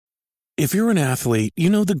If you're an athlete, you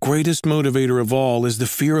know the greatest motivator of all is the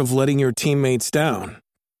fear of letting your teammates down.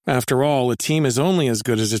 After all, a team is only as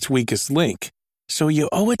good as its weakest link. So you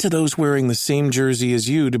owe it to those wearing the same jersey as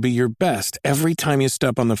you to be your best every time you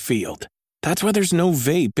step on the field. That's why there's no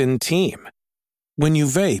vape in team. When you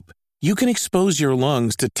vape, you can expose your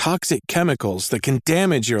lungs to toxic chemicals that can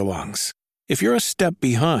damage your lungs. If you're a step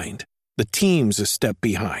behind, the team's a step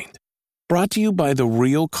behind. Brought to you by The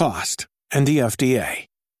Real Cost and the FDA.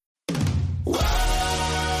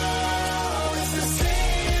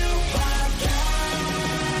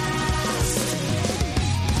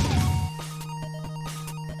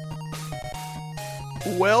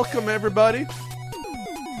 Welcome, everybody,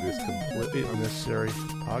 to this completely unnecessary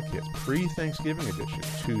podcast, pre-Thanksgiving edition,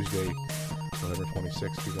 Tuesday, November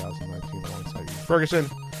 26, 2019, alongside you, Ferguson.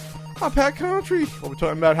 I'm Pat Country. We'll be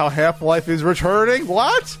talking about how Half-Life is returning.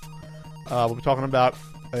 What? We'll be talking about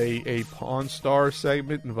a Pawn Star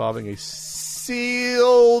segment involving a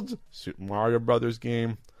sealed Super Mario Brothers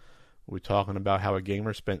game. We'll be talking about how a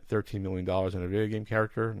gamer spent $13 million on a video game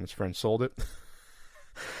character and his friend sold it.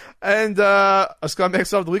 And a Scumbag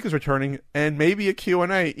Stuff of the Week is returning, and maybe a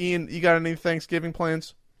Q&A. Ian, you got any Thanksgiving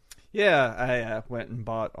plans? Yeah, I went and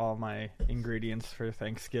bought all my ingredients for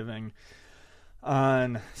Thanksgiving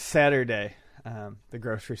on Saturday. The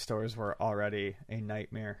grocery stores were already a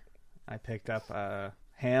nightmare. I picked up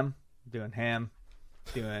ham, doing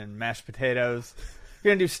mashed potatoes.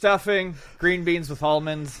 Gonna do stuffing, green beans with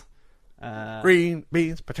almonds. Green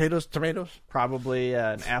beans, potatoes, tomatoes. Probably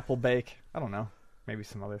an apple bake. I don't know. Maybe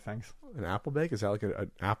some other things. An apple bake? Is that like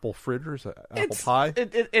an apple fritters? Apple pie?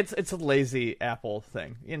 It's a lazy apple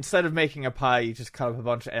thing. Instead of making a pie, you just cut up a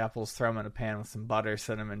bunch of apples, throw them in a pan with some butter,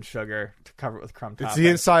 cinnamon, sugar, to cover it with crumb topping. It's the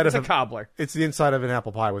inside of a cobbler. It's the inside of an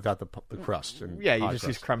apple pie without the crust. And yeah, you just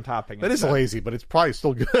use crumb topping. That is lazy, but it's probably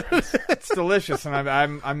still good. It's delicious, and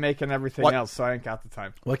I'm making everything else, so I ain't got the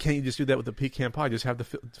time. Why can't you just do that with the pecan pie? Just have the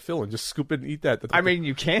fill and just scoop it and eat that. I mean,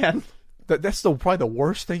 you can. That's probably the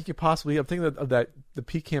worst thing you could possibly eat. I'm thinking of the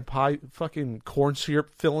pecan pie fucking corn syrup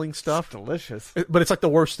filling stuff. It's delicious. But it's like the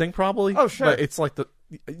worst thing probably. Oh, sure. But it's like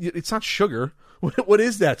it's not sugar. What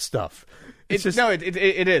is that stuff? It is.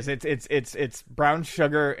 It's brown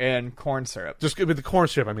sugar and corn syrup. Just with the corn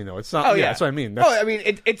syrup, I mean, though. It's not. Oh, yeah. That's what I mean.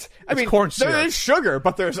 It's corn syrup. There is sugar,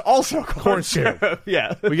 but there's also corn syrup.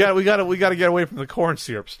 Yeah. we got to get away from the corn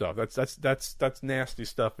syrup stuff. That's nasty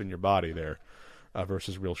stuff in your body there.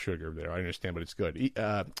 Versus real sugar there. I understand, but it's good.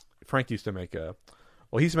 Frank used to make he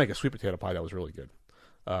used to make a sweet potato pie that was really good.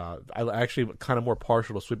 I actually kind of more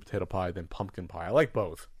partial to sweet potato pie than pumpkin pie. I like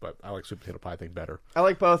both, but I like sweet potato pie, I think, better. I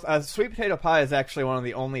like both. Sweet potato pie is actually one of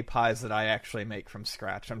the only pies that I actually make from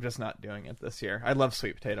scratch. I'm just not doing it this year. I love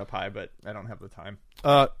sweet potato pie, but I don't have the time.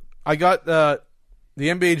 I got the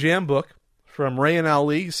NBA Jam book from Ray and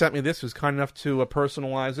Ali. He sent me this. He was kind enough to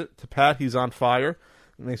personalize it to Pat. He's on fire.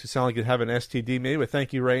 It makes me sound like you have an STD maybe, but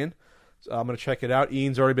thank you, Rayan. So I'm going to check it out.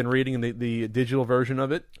 Ian's already been reading the digital version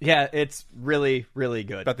of it. Yeah, it's really, really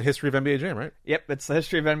good. About the history of NBA Jam, right? Yep, it's the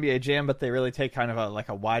history of NBA Jam, but they really take kind of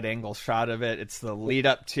a wide-angle shot of it. It's the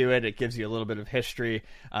lead-up to it. It gives you a little bit of history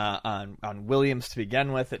on Williams to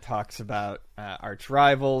begin with. It talks about arch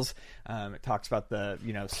rivals. It talks about the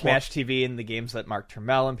Smash TV and the games that Mark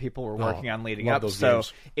Turmel and people were working on leading up. So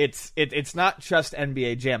games. It's not just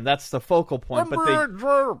NBA Jam. That's the focal point,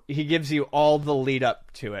 but he gives you all the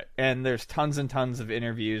lead-up to it. And there's tons and tons of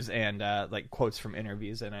interviews and quotes from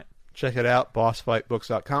interviews in it. Check it out,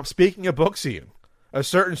 bossfightbooks.com. Speaking of books, Ian, a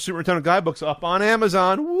certain Superintendent Guidebook's up on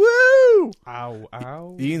Amazon. Woo! Ow,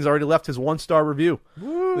 ow. Ian's already left his 1-star review.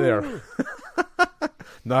 Woo! There.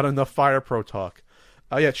 Not enough Fire Pro talk.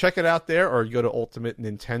 Yeah, check it out there, or you go to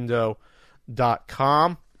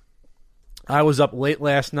ultimatenintendo.com. I was up late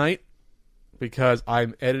last night because I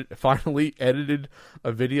finally edited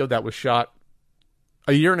a video that was shot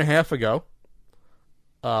a year and a half ago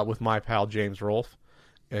with my pal James Rolfe.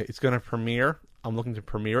 It's going to premiere. I'm looking to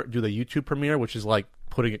do the YouTube premiere, which is like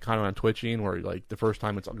putting it kind of on Twitch, where like the first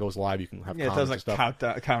time it goes live, you can have comments it does and stuff.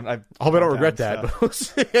 Count. I hope I don't regret that. But we'll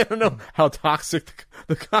see. I don't know how toxic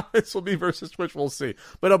the comments will be versus Twitch. We'll see.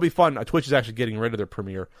 But it'll be fun. Twitch is actually getting rid of their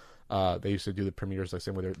premiere. They used to do the premieres like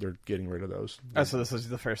same way they're getting rid of those. Oh, so this is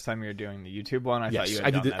the first time you're doing the YouTube one? Yes, thought you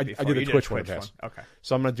had done that before. I did the Twitch one. Okay.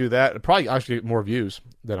 So I'm going to do that. Probably actually get more views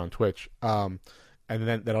than on Twitch. And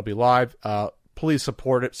then that'll be live. Please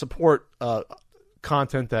support it. Support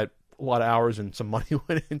content that a lot of hours and some money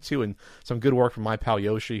went into, and some good work from my pal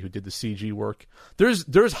Yoshi, who did the CG work.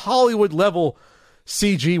 There's Hollywood level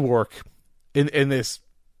CG work in this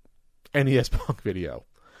NES Punk video.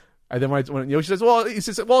 And then when Yoshi says, well,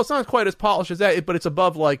 it's not quite as polished as that, but it's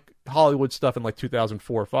above like Hollywood stuff in like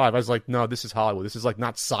 2004 or 5. I was like, no, this is Hollywood. This is like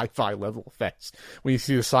not sci-fi level effects. When you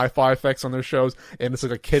see the sci-fi effects on their shows, and it's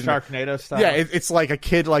like a kid, Sharknado style. Yeah, it's like a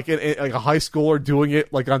kid, like like a high schooler doing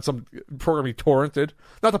it, like on some program he torrented.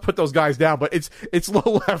 Not to put those guys down, but it's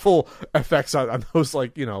low level effects on those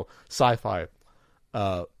like sci-fi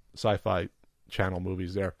channel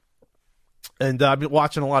movies there. And I've been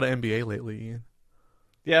watching a lot of NBA lately, Ian.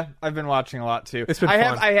 Yeah, I've been watching a lot too. It's been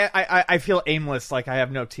fun. I feel aimless, like I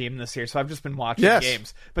have no team this year, so I've just been watching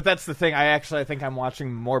games. But that's the thing. I think I'm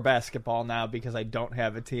watching more basketball now because I don't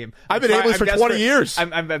have a team. I've been aimless for 20 years.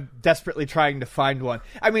 I'm desperately trying to find one.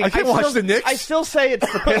 I mean, I can't watch the Knicks. I still say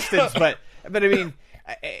it's the Pistons, but I mean.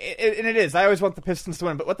 And it is. I always want the Pistons to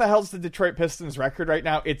win, but what the hell's the Detroit Pistons record right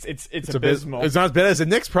now? It's abysmal. It's not as bad as the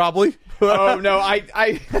Knicks, probably. Oh no,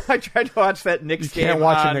 I tried to watch that Knicks game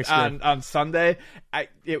on Sunday.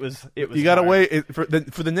 It was. You gotta wait for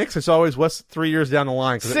the Knicks. It's always 3 years down the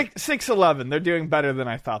line. 6-11. They're doing better than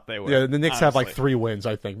I thought they were. Yeah, the Knicks have like 3 wins,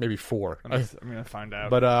 I think, maybe 4. I'm gonna find out.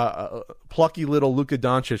 But plucky little Luka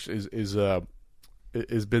Doncic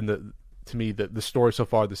is been to me the story so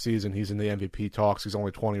far this season. He's in the MVP talks. He's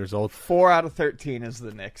only 20 years old. 4 out of 13 is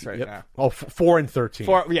the Knicks right now. Oh, 4 and 13.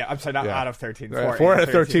 4, yeah, I'm sorry, not out of 13. 4 out of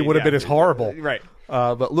 13 would have been as horrible. Right.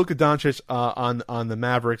 But Luka Doncic on the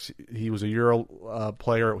Mavericks, he was a Euro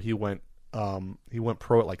player. He went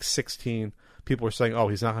pro at like 16. People were saying, oh,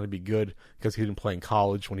 he's not going to be good because he didn't play in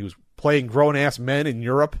college. When he was playing grown-ass men in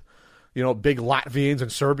Europe, big Latvians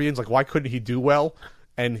and Serbians, like why couldn't he do well?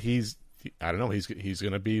 And I don't know. He's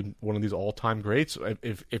going to be one of these all-time greats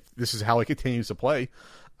if this is how he continues to play,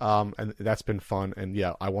 and that's been fun. And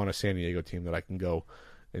yeah, I want a San Diego team that I can go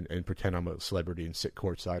and pretend I'm a celebrity and sit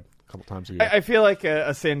courtside a couple times a year. I feel like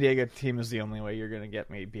a San Diego team is the only way you're going to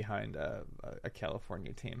get me behind a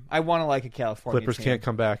California team. I want to like a California Clippers team. can't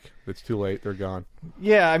come back. It's too late. They're gone.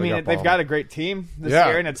 Yeah, I mean they've got a great team this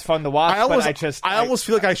year, and it's fun to watch. I almost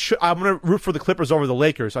feel like I'm going to root for the Clippers over the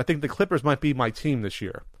Lakers. I think the Clippers might be my team this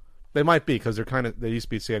year. They might be because they used to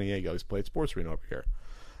be San Diego. He's played Sports Arena over here.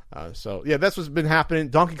 So yeah, that's what's been happening.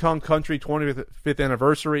 Donkey Kong Country 25th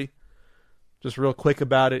anniversary. Just real quick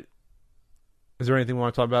about it. Is there anything we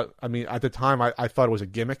want to talk about? I mean, at the time, I thought it was a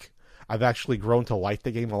gimmick. I've actually grown to like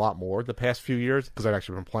the game a lot more the past few years because I've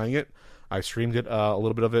actually been playing it. I streamed it a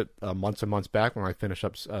little bit of it months and months back when I finished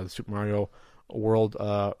up the Super Mario World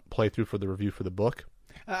playthrough for the review for the book.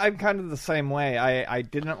 I'm kind of the same way. I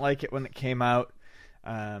didn't like it when it came out.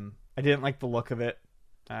 I didn't like the look of it.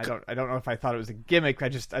 I don't know if I thought it was a gimmick. I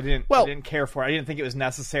didn't care for it. I didn't think it was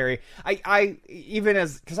necessary. Even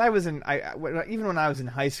when I was in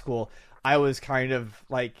high school, I was kind of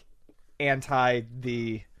like anti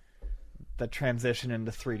the transition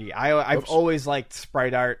into 3D. I've always liked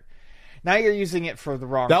sprite art. Now you're using it for the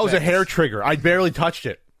wrong. That was things. a hair trigger. I barely touched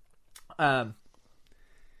it. I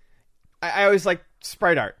always liked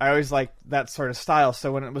sprite art. I always liked that sort of style.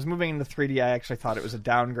 So when it was moving into 3D, I actually thought it was a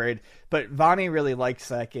downgrade. But Vani really likes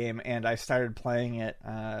that game, and I started playing it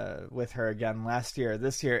with her again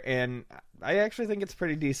this year, and I actually think it's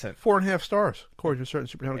pretty decent. 4.5 stars, according to a certain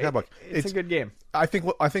Super Nintendo guidebook. It's a good game. I think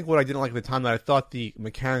what I didn't like at the time that I thought the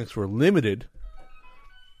mechanics were limited,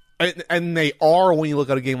 and they are when you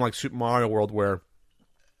look at a game like Super Mario World, where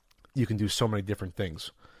you can do so many different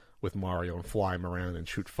things with Mario and fly him around and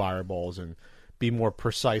shoot fireballs and be more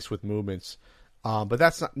precise with movements, but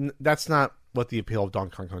that's not what the appeal of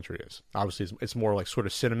Donkey Kong Country is. Obviously, it's more like sort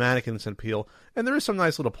of cinematic in its appeal, and there is some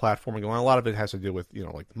nice little platforming going on. A lot of it has to do with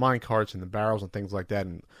like the mine carts and the barrels and things like that,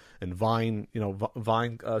 and vine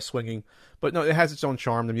swinging. But no, it has its own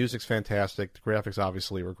charm. The music's fantastic. The graphics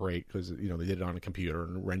obviously were great because they did it on a computer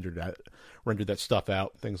and rendered that stuff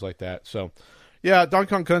out, things like that. So yeah, Donkey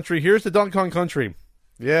Kong Country. Here's the Donkey Kong Country.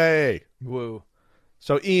 Yay! Woo!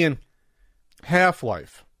 So Ian.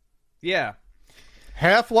 Half-Life. Yeah.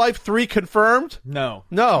 Half-Life 3 confirmed? No,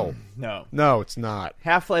 it's not.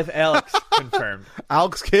 Half-Life Alyx confirmed.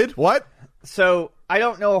 Alex Kidd? What? So I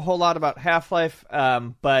don't know a whole lot about Half-Life,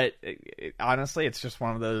 but honestly, it's just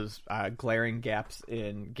one of those glaring gaps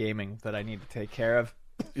in gaming that I need to take care of.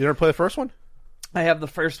 You never play the first one? I have the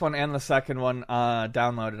first one and the second one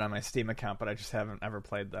downloaded on my Steam account, but I just haven't ever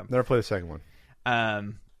played them. Never played the second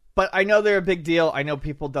one. But I know they're a big deal. I know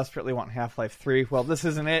people desperately want Half-Life 3. Well, this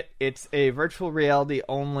isn't it. It's a virtual reality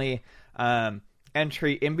only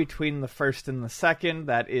entry in between the first and the second.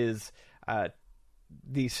 That is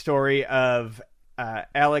the story of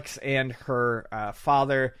Alyx and her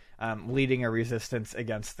father leading a resistance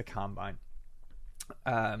against the Combine.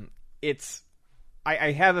 I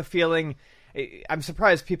have a feeling I'm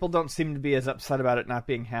surprised people don't seem to be as upset about it not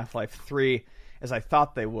being Half-Life 3 as I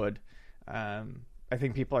thought they would. I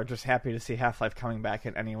think people are just happy to see Half-Life coming back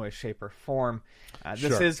in any way, shape, or form.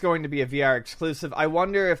 This is going to be a VR exclusive. I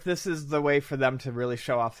wonder if this is the way for them to really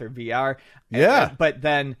show off their VR. Yeah. But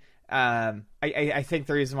then I think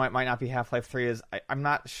the reason why it might not be Half-Life 3 is I'm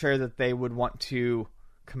not sure that they would want to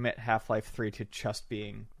commit Half-Life 3 to just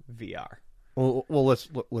being VR. Well,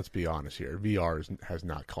 let's be honest here. VR has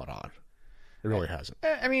not caught on. It really hasn't.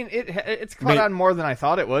 I mean, it's caught on more than I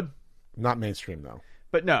thought it would. Not mainstream though.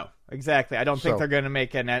 But no, exactly. I don't think they're going to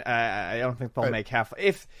make I don't think they'll make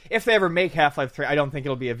Half-Life. If they ever make Half-Life 3, I don't think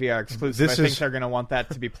it'll be a VR exclusive. I think they're going to want that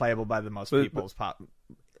to be playable by the most people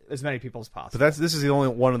as many people as possible. But this is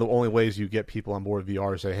one of the only ways you get people on board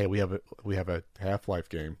VR. Say, hey, we have a Half-Life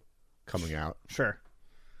game coming out. Sure.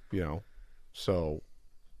 So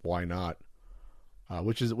why not?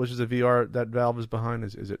 Which is a VR that Valve is behind?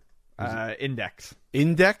 Is it? Index.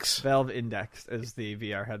 Index? Valve Index is the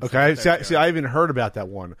VR headset. Okay, see, I even heard about that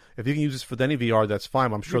one. If you can use this for any VR, that's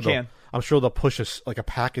fine. I'm sure they'll push a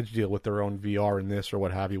package deal with their own VR in this or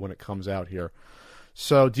what have you when it comes out here.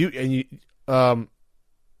 So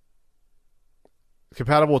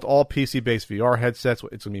compatible with all PC-based VR headsets.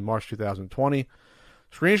 It's going to be March 2020.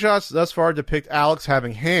 Screenshots thus far depict Alex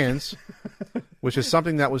having hands, which is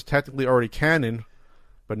something that was technically already canon.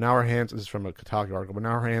 But now our hands, this is from a Kotaku article, but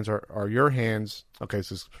now our hands are your hands. Okay,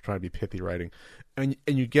 this is trying to be pithy writing. And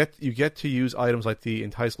you get to use items like the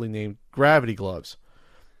enticingly named gravity gloves.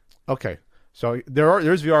 Okay, so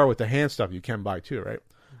there's VR with the hand stuff you can buy too, right?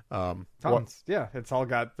 Yeah, it's all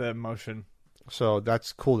got the motion. So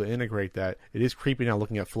that's cool to integrate that. It is creepy now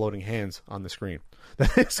looking at floating hands on the screen.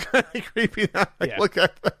 That is kind of creepy now. Look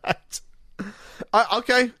at that.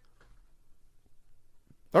 Okay.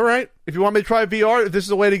 All right. If you want me to try VR, if this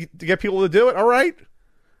is a way to get people to do it, all right.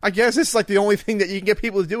 I guess it's like the only thing that you can get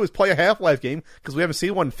people to do is play a Half-Life game because we haven't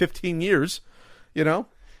seen one in 15 years,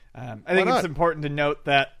 I think it's important to note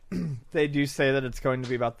that they do say that it's going to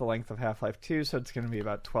be about the length of Half-Life 2, so it's going to be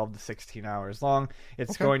about 12 to 16 hours long.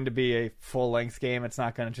 It's going to be a full-length game. It's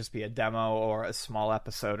not going to just be a demo or a small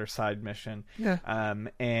episode or side mission. Yeah.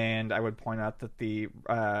 And I would point out that the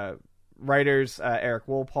writers, Eric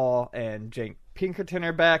Wolpaw and Jake Pinkerton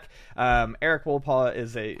are back. Eric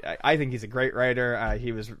Wolpaw I think he's a great writer.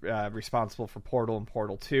 He was responsible for Portal and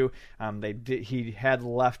Portal 2. He had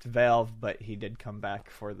left Valve, but he did come back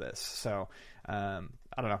for this. So,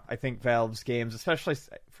 I don't know. I think Valve's games, especially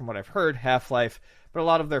from what I've heard, Half-Life, but a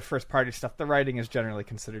lot of their first-party stuff, the writing is generally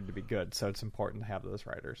considered to be good. So it's important to have those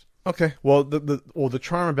writers. Okay. Well, the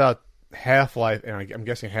charm about Half-Life, and I'm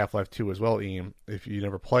guessing Half-Life 2 as well, Ian, if you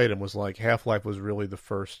never played them, was like Half-Life was really the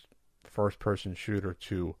first-person shooter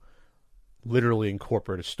to literally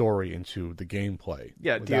incorporate a story into the gameplay.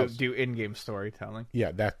 Yeah, do in-game storytelling.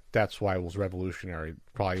 Yeah, that's why it was revolutionary.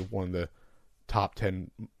 Probably one of the top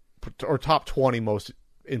 10 or top 20 most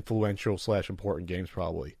influential / important games,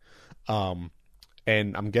 probably. And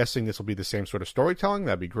I'm guessing this will be the same sort of storytelling.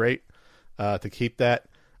 That'd be great to keep that.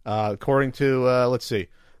 According to, let's see,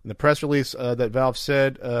 in the press release that Valve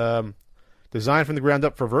said, designed from the ground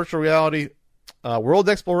up for virtual reality, world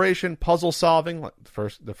exploration, puzzle solving.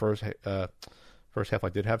 The first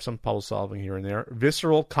Half-Life did have some puzzle solving here and there.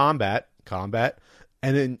 Visceral combat,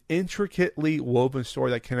 and an intricately woven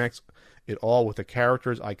story that connects it all with the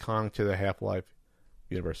characters iconic to the Half-Life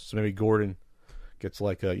universe. So maybe Gordon gets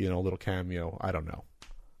like a little cameo. I don't know.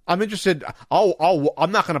 I'm interested.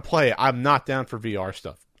 I'm not going to play it. I'm not down for VR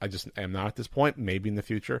stuff. I just am not at this point. Maybe in the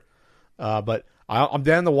future. But I'm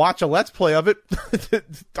down to watch a Let's Play of it.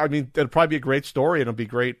 I mean, it'll probably be a great story and it'll be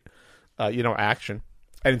great, action.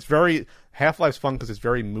 And it's very Half-Life's fun because it's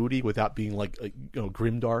very moody without being like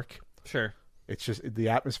grimdark. Sure. It's just the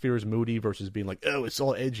atmosphere is moody versus being like, oh, it's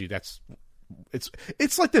all edgy.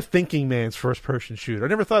 It's like the thinking man's first-person shooter. I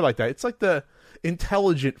never thought like that. It's like the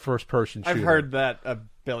intelligent first-person shooter. I've heard that a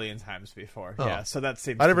billion times before. Oh. Yeah, so that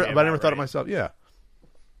seems. I never thought of myself. Yeah.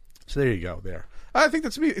 So there you go. There. I think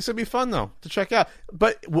it's gonna be fun though to check out.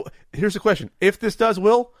 But here's the question: if this does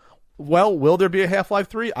will there be a Half-Life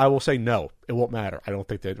 3? I will say no. It won't matter. I don't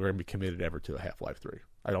think they're going to be committed ever to a Half-Life 3.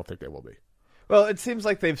 I don't think they will be. Well, it seems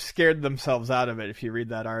like they've scared themselves out of it. If you read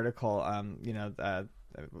that article,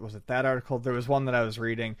 was it that article? There was one that I was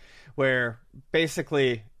reading where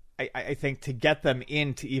basically I think to get them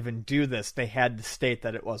in to even do this, they had to state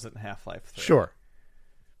that it wasn't Half-Life 3. Sure.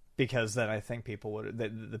 Because then I think the people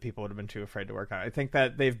would have been too afraid to work on it. I think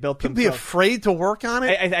that they've built themselves... Be afraid to work on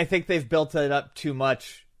it? I think they've built it up too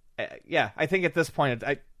much. I think at this point,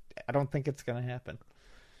 I don't think it's going to happen.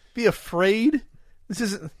 Be afraid? This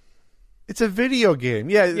isn't... It's a video game.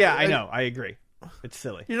 Yeah, Yeah, I know. I agree. It's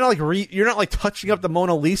silly. You're not like touching up the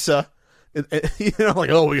Mona Lisa. You know, like,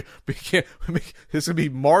 oh, we can't. This could be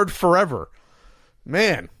marred forever,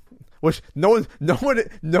 man. Which no one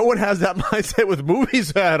has that mindset with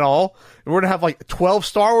movies at all. We're gonna have like 12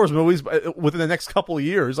 Star Wars movies within the next couple of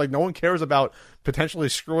years. Like, no one cares about potentially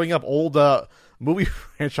screwing up old movie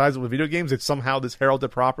franchises with video games. It's somehow this heralded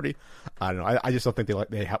property. I don't know. I just don't think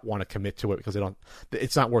they want to commit to it because they don't.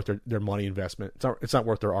 It's not worth their money investment. It's not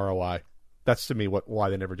worth their ROI. That's to me why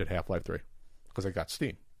they never did Half-Life 3, because they got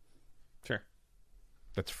Steam. Sure,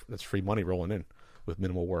 that's free money rolling in with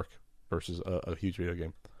minimal work versus a huge video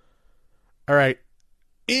game. All right,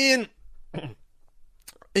 interesting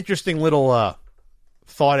little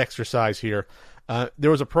thought exercise here.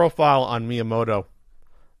 There was a profile on Miyamoto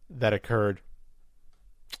that occurred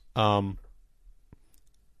in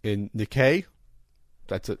Nikkei.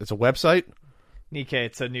 It's a website. Nikkei,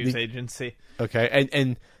 it's a news agency. Okay,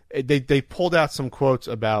 and they pulled out some quotes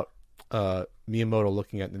about Miyamoto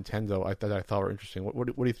looking at Nintendo that I thought were interesting. What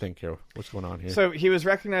do you think here? What's going on here? So he was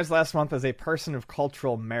recognized last month as a person of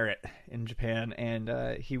cultural merit in Japan,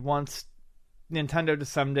 and he wants Nintendo to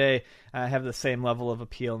someday have the same level of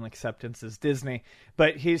appeal and acceptance as Disney.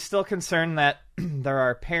 But he's still concerned that there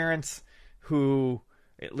are parents who,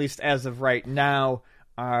 at least as of right now,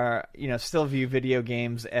 are still view video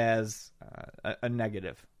games as a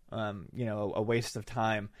negative, a waste of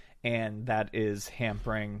time. And that is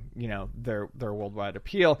hampering, their worldwide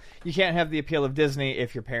appeal. You can't have the appeal of Disney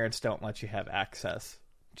if your parents don't let you have access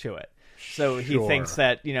to it. So he thinks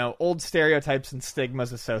that old stereotypes and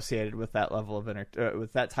stigmas associated with that level of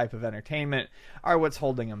with that type of entertainment are what's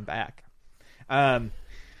holding him back. I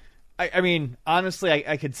mean, honestly,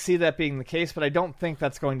 I could see that being the case, but I don't think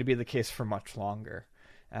that's going to be the case for much longer.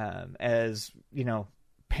 As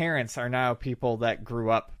parents are now people that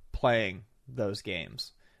grew up playing those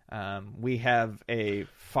games. We have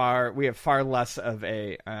far less of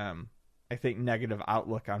a, I think, negative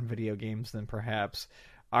outlook on video games than perhaps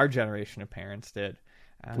our generation of parents did.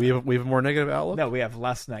 We have a more negative outlook? No, we have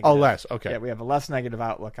less negative. Oh, less. Okay. Yeah, we have a less negative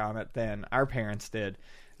outlook on it than our parents did.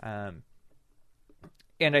 And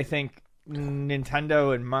I think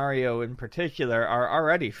Nintendo and Mario in particular are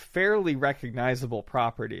already fairly recognizable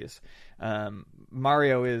properties.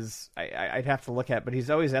 Mario is, I'd have to look at, but he's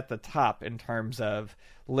always at the top in terms of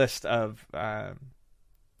list of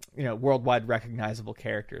worldwide recognizable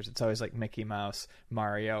characters. It's always like Mickey Mouse,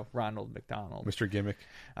 Mario, Ronald McDonald, Mr. Gimmick.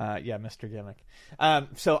 Yeah, Mr. Gimmick.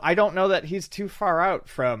 So I don't know that he's too far out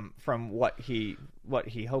from what he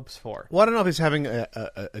hopes for. Well, I don't know if he's having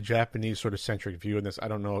a Japanese sort of centric view in this. I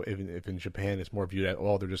don't know if in Japan it's more viewed at,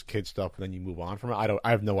 they're just kid stuff and then you move on from it.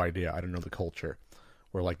 I have no idea. I don't know the culture.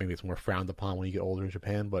 Or like maybe it's more frowned upon when you get older in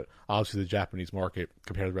Japan, but obviously the Japanese market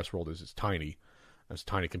compared to the rest of the world is tiny. It's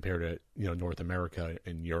tiny compared to North America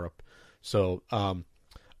and Europe. So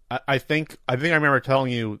I think I remember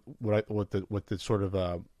telling you what the sort of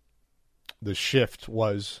the shift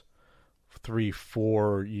was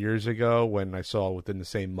 3-4 years ago when I saw within the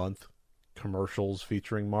same month commercials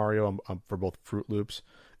featuring Mario for both Fruit Loops,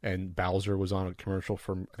 and Bowser was on a commercial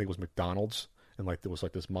from, I think it was McDonald's, and like there was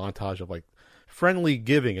like this montage of like friendly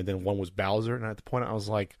giving, and then one was Bowser, and at the point I was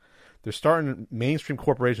like, mainstream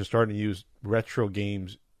corporations starting to use retro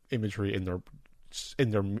games imagery in their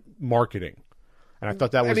marketing, and I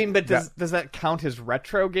thought that was. I mean, but does that count as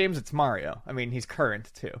retro games? It's Mario. I mean, he's current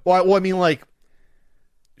too. Well, I mean, like,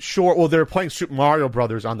 sure. Well, they're playing Super Mario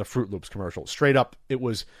Brothers on the Fruit Loops commercial. Straight up, it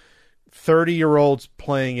was 30-year-olds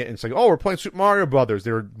playing it and saying, "Oh, we're playing Super Mario Brothers."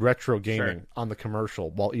 They were retro gaming on the commercial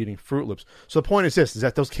while eating Fruit Loops. So the point is this: is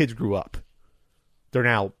that those kids grew up. They're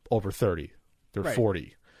now over 30. They're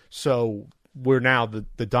 40. So we're now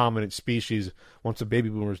the dominant species. Once the baby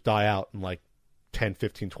boomers die out in like 10,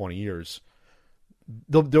 15, 20 years,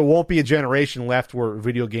 there won't be a generation left where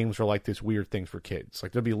video games are like this weird thing for kids.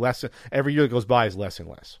 Like there'll be less. Every year that goes by is less and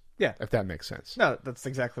less. Yeah. If that makes sense. No, that's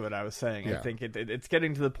exactly what I was saying. Yeah. I think it's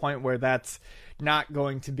getting to the point where that's not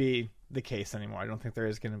going to be the case anymore. I don't think there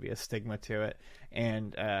is going to be a stigma to it.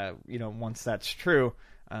 And, once that's true,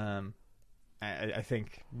 I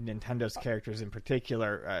think Nintendo's characters in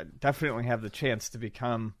particular definitely have the chance to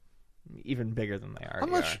become even bigger than they are.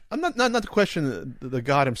 I'm not to question the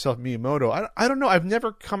god himself, Miyamoto. I don't know. I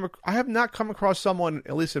have not come across someone,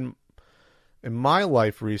 at least in my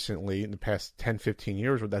life recently, in the past 10, 15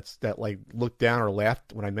 years, where that like looked down or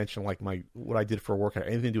laughed when I mentioned like what I did for work had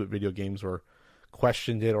anything to do with video games, or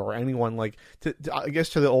questioned it, or anyone like I guess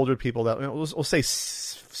to the older people that we'll say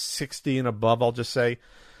 60 and above. I'll just say.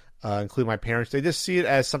 Including my parents, they just see it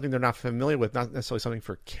as something they're not familiar with, not necessarily something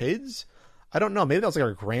for kids. I don't know. Maybe that was like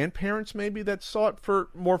our grandparents maybe that saw it for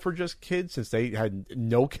just kids since they had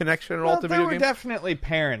no connection at all to video there were games. definitely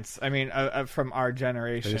parents, I mean, from our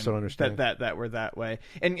generation I just don't understand. that were that way.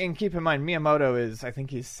 And keep in mind, Miyamoto is, I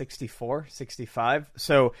think he's 64, 65.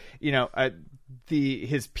 So,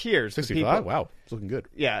 his peers, 65? Wow. It's looking good.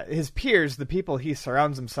 Yeah, his peers, the people he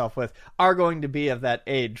surrounds himself with, are going to be of that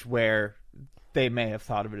age where they may have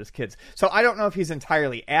thought of it as kids. So I don't know if he's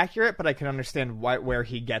entirely accurate, but I can understand where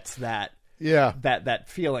he gets that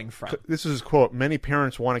feeling from. This is his quote. Many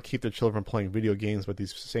parents want to keep their children from playing video games, but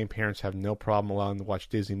these same parents have no problem allowing them to watch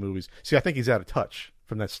Disney movies. See, I think he's out of touch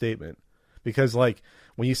from that statement. Because, like,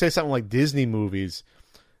 when you say something like Disney movies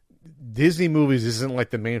isn't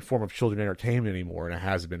like the main form of children entertainment anymore, and it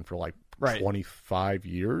has been for like 25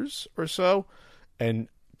 years or so. And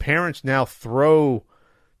parents now throw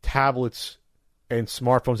tablets and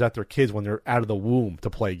smartphones at their kids when they're out of the womb to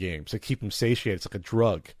play games to keep them satiated. It's like a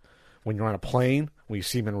drug. When you're on a plane, when you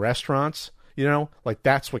see them in restaurants, like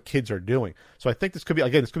that's what kids are doing. So I think this could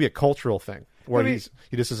be a cultural thing where he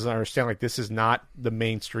just doesn't understand, like, this is not the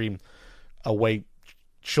mainstream way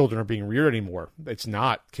children are being reared anymore. It's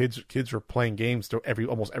not. Kids are playing games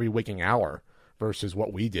almost every waking hour versus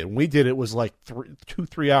what we did. When we did, it was like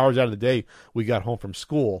 2-3 hours out of the day we got home from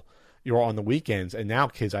school. You're on the weekends, and now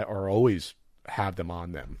kids are always have them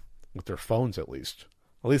on them with their phones at least.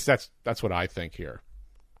 At least that's what I think here.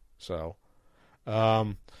 So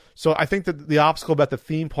I think that the obstacle about the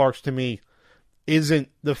theme parks to me isn't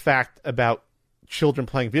the fact about children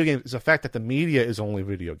playing video games. It's the fact that the media is only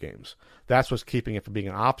video games. That's what's keeping it from being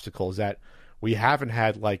an obstacle, is that we haven't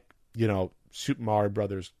had, like, Super Mario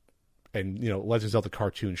Brothers and, Legend of Zelda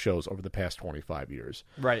cartoon shows over the past 25 years.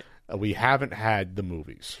 Right. We haven't had the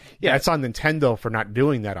movies. Yeah. That's on Nintendo for not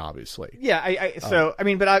doing that, obviously. Yeah,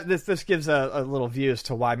 this gives a little view as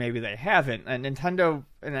to why maybe they haven't. And Nintendo,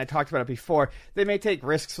 and I talked about it before, they may take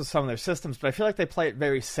risks with some of their systems, but I feel like they play it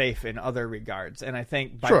very safe in other regards. And I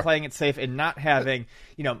think by playing it safe and not having,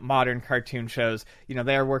 modern cartoon shows,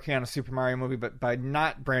 they are working on a Super Mario movie, but by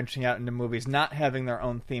not branching out into movies, not having their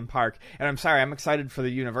own theme park. And I'm sorry, I'm excited for the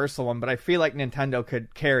Universal one, but I feel like Nintendo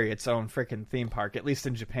could carry its own freaking theme park, at least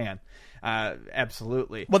in Japan.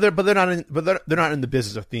 Absolutely. Well, they're not in the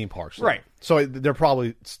business of theme parks, though. Right? So they're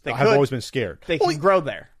probably have always been scared. They can grow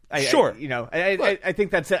there. I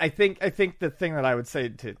think that's it. I think the thing that I would say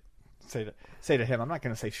to him, I'm not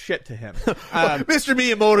going to say shit to him. Mr.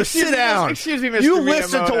 Miyamoto, sit down. Excuse me, Mr. You Miyamoto.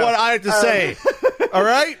 listen to what I have to say. All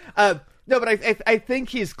right. No, but I think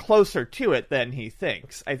he's closer to it than he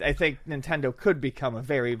thinks. I think Nintendo could become a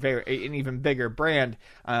very, very an even bigger brand.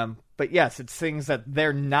 But yes, it's things that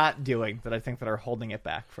they're not doing that I think that are holding it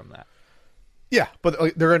back from that. Yeah,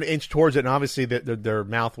 but they're going to inch towards it, and obviously their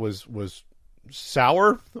mouth was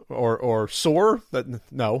sour or sore.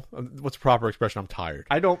 No, what's the proper expression? I'm tired.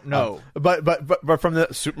 I don't know. But from the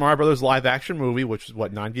Super Mario Brothers live action movie, which is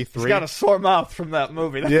what, 93. He's got a sore mouth from that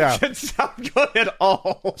movie. That doesn't sound good at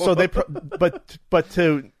all. So but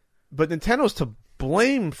Nintendo's to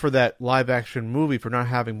blame for that live action movie for not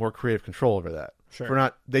having more creative control over that.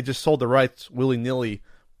 Sure. They just sold the rights willy nilly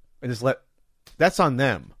and just that's on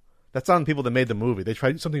them. That's on the people that made the movie. They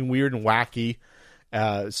tried something weird and wacky.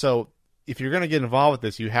 So if you're going to get involved with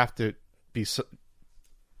this, you have to be.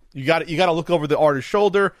 You got to look over the artist's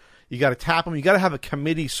shoulder. You got to tap them. You got to have a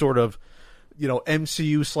committee sort of,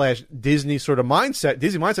 MCU/Disney sort of mindset,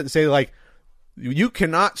 Disney mindset, to say, like, you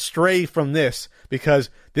cannot stray from this because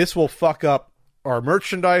this will fuck up our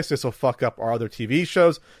merchandise. This will fuck up our other TV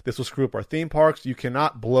shows. This will screw up our theme parks. You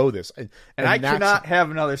cannot blow this. And I cannot have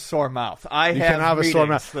another sore mouth. You can have a sore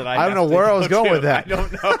mouth. I don't know where I was going with that. I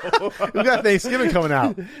don't know. We've got Thanksgiving coming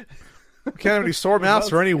out. We can't have any sore mouths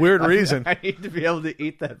for any weird reason. I need to be able to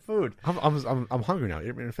eat that food. I'm hungry now.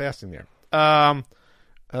 You're fasting there.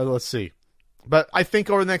 Let's see. But I think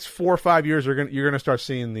over the next 4 or 5 years, you're gonna start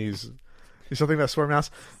seeing these. There's something about sore mouths.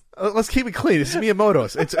 Let's keep it clean. This is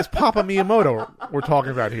Miyamoto's. It's Papa Miyamoto we're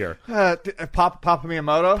talking about here. Papa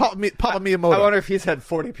Miyamoto? Papa Miyamoto. I wonder if he's had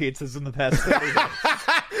 40 pizzas in the past 30 days.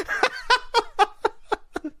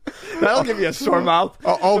 That'll give you a sore mouth.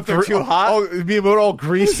 If they're too hot. Miyamoto all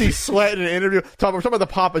greasy, sweating in an interview. We're talking about the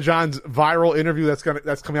Papa John's viral interview that's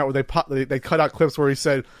coming out where they cut out clips where he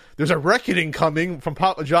said, "There's a reckoning coming from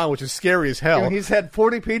Papa John, which is scary as hell." He's had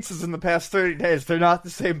 40 pizzas in the past 30 days. They're not the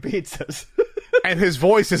same pizzas. And his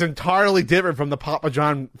voice is entirely different from the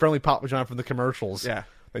friendly Papa John from the commercials. Yeah.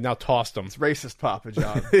 They now tossed him. It's racist Papa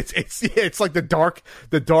John. it's like the dark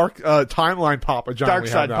timeline Papa John. Dark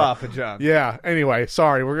side Papa John. Yeah. Anyway,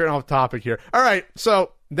 sorry, we're getting off topic here. All right,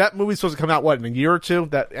 so that movie's supposed to come out in a year or two?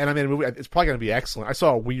 That animated movie, it's probably going to be excellent. I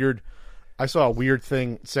saw a weird I saw a weird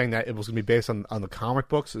thing saying that it was going to be based on the comic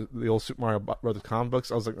books, the old Super Mario Brothers comic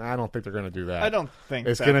books. I was like, I don't think they're going to do that. I don't think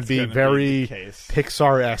it's going to be very the case.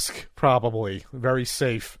 Pixar-esque, probably very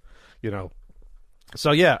safe,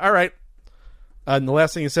 So yeah, all right. And the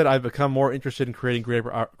last thing you said, I've become more interested in creating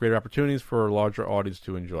greater opportunities for a larger audience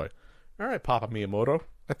to enjoy. All right, Papa Miyamoto.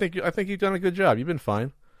 I think you've done a good job. You've been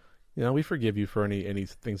fine. We forgive you for any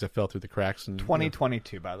things that fell through the cracks. And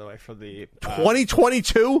 2022, by the way, for the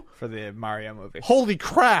 2022 for the Mario movie. Holy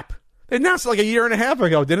crap! They announced it like a year and a half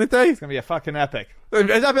ago, didn't they? It's gonna be a fucking epic. That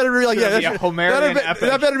better be a Homerian epic.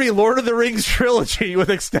 That better be Lord of the Rings trilogy with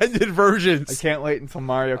extended versions. I can't wait until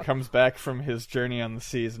Mario comes back from his journey on the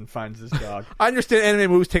seas and finds his dog. I understand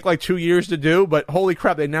anime movies take like 2 years to do, but holy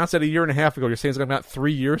crap, they announced that a year and a half ago. You're saying it's going to come out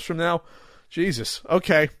 3 years from now? Jesus.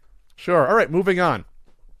 Okay. Sure. All right, moving on.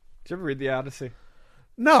 Did you ever read the Odyssey?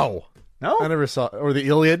 No. No? I never saw it. Or the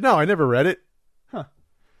Iliad? No, I never read it. Huh.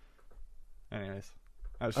 Anyways.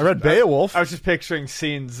 I read Beowulf. I was just picturing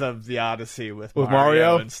scenes of the Odyssey with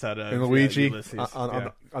Mario instead of and Luigi Ulysses.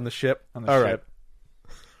 on the ship. On the All ship.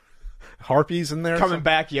 Right. Harpies in there? Coming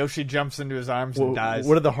back, Yoshi jumps into his arms and dies.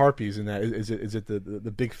 What are the harpies in that? Is it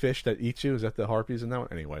the big fish that eats you? Is that the harpies in that one?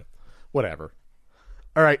 Anyway, whatever.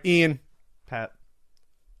 All right, Ian. Pat.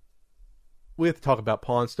 We have to talk about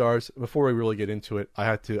Pawn Stars. Before we really get into it, I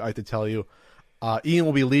have to tell you, Ian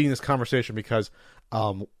will be leading this conversation because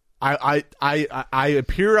I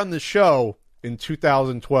appeared on the show in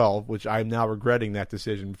 2012, which I'm now regretting that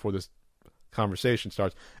decision before this conversation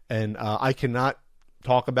starts, and I cannot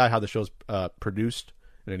talk about how the show's produced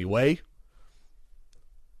in any way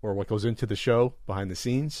or what goes into the show behind the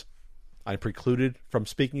scenes. I'm precluded from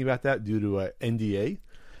speaking about that due to an NDA.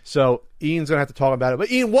 So Ian's going to have to talk about it. But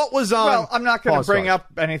Ian, what was on Well, I'm not going to bring Stars?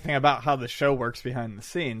 up anything about how the show works behind the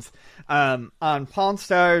scenes. On Pawn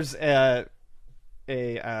Stars, a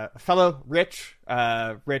fellow Rich,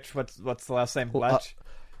 what's the last name? Lech?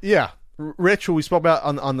 Yeah. Rich, who we spoke about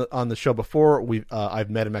on the show before, I've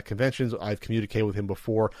met him at conventions. I've communicated with him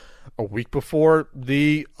before, a week before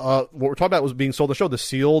the what we're talking about was being sold on the show. The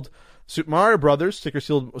sealed Super Mario Brothers, sticker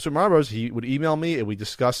sealed Super Mario Brothers. He would email me, and we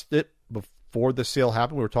discussed it before the sale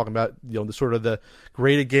happened. We were talking about the sort of the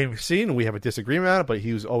graded game scene, and we have a disagreement on it. But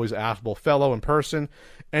he was always an affable fellow in person,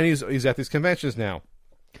 and he's at these conventions now.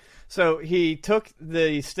 So he took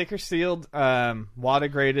the sticker sealed,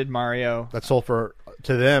 WATA graded Mario. That sold to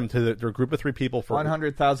their group of 3 people for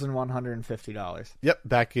 $100,150. Yep,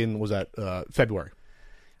 back in February,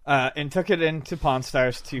 and took it into Pawn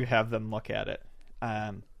Stars to have them look at it.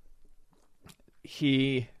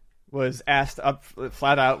 He was asked up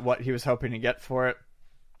flat out what he was hoping to get for it,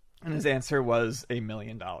 and his answer was $1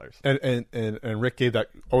 million. And Rick gave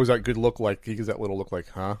always that good look, like he gives that little look, like,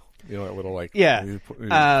 huh? That little like yeah, he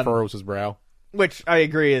furrows his brow. Which I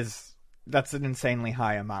agree that's an insanely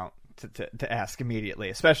high amount to ask immediately,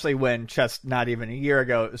 especially when just not even a year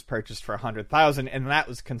ago it was purchased for $100,000, and that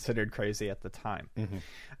was considered crazy at the time.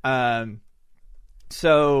 Mm-hmm.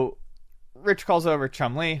 So Rich calls over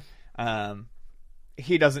Chum-Li.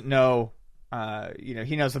 He doesn't know,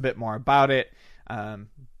 he knows a bit more about it.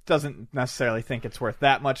 Doesn't necessarily think it's worth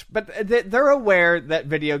that much, but they're aware that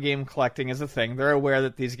video game collecting is a thing. They're aware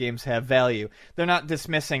that these games have value. They're not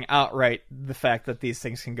dismissing outright the fact that these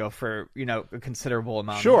things can go for, a considerable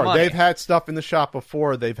amount of money. They've had stuff in the shop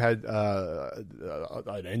before. They've had an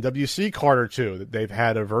NWC card or two. They've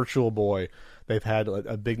had a Virtual Boy. They've had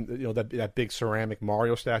a big, that big ceramic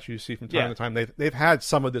Mario statue you see from time to time. They've had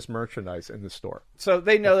some of this merchandise in the store, so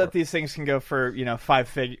they know that these things can go for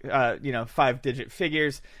 5-digit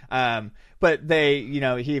figures. But they,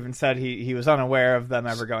 he even said he was unaware of them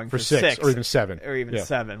ever going for 6 or even 7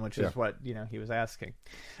 7, which is what he was asking.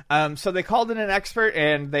 So they called in an expert,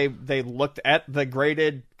 and they looked at the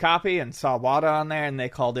graded copy and saw WATA on there, and they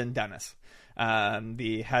called in Dennis,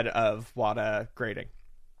 the head of WATA grading,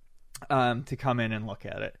 to come in and look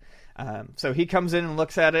at it. So he comes in and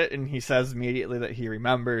looks at it, and he says immediately that he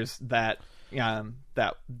remembers that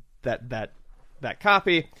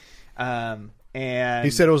copy. And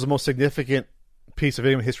he said it was the most significant piece of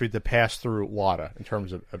video history to pass through WATA in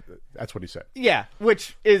terms of that's what he said. Yeah,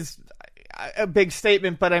 which is a big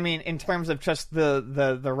statement, but I mean, in terms of just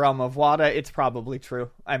the realm of WATA, it's probably true.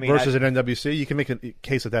 I mean, versus an NWC, you can make a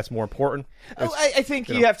case that that's more important. I think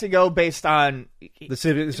you have to go based on the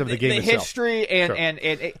civics of the game itself. History, and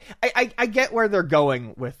I get where they're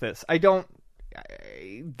going with this.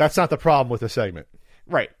 That's not the problem with the segment,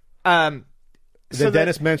 right?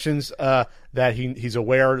 Dennis mentions that he's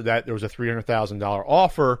aware that there was a $300,000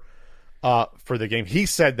 offer for the game. He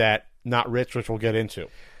said that, not Rich, which we'll get into.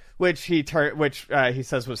 Which he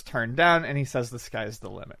says was turned down, and he says the sky's the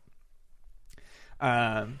limit.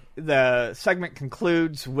 The segment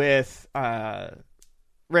concludes with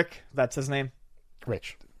Rick. That's his name.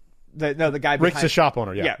 Rich. The guy. Rick's the shop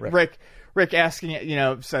owner. Yeah. Rick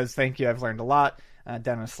asking, says, "Thank you. I've learned a lot."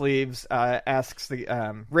 Dennis leaves. Asks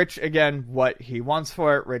the Rich again what he wants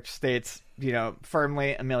for it. Rich states,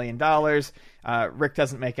 firmly $1 million. Rick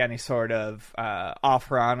doesn't make any sort of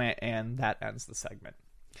offer on it, and that ends the segment.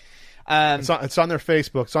 It's on their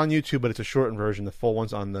Facebook. It's on YouTube, but it's a shortened version. The full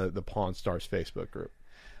one's on the Pawn Stars Facebook group.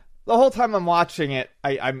 The whole time I'm watching it,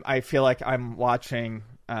 I feel like I'm watching.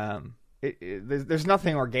 There's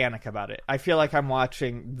nothing organic about it. I feel like I'm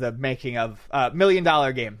watching the making of $1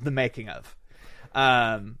 Million Game. The making of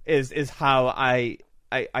is how I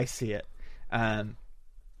see it.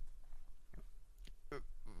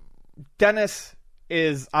 Dennis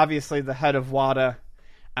is obviously the head of WATA,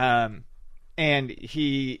 and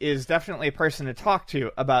he is definitely a person to talk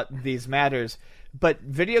to about these matters. But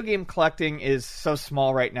video game collecting is so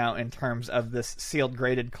small right now in terms of this sealed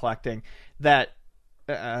graded collecting that,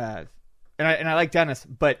 and I like Dennis,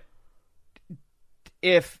 but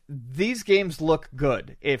if these games look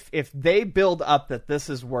good, if they build up that this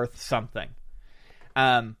is worth something,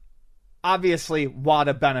 obviously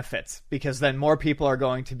WATA benefits, because then more people are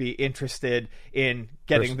going to be interested in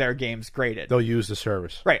getting their games graded. They'll use the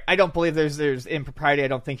service. Right. I don't believe there's impropriety. I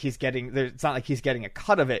don't think he's getting there. It's not like he's getting a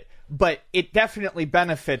cut of it, but it definitely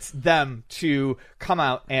benefits them to come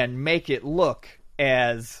out and make it look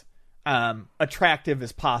as attractive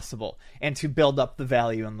as possible, and to build up the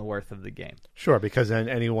value and the worth of the game. Sure, because then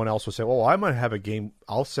anyone else will say, well, I might have a game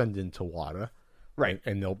I'll send into WATA. Right.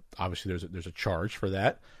 And they'll obviously there's a charge for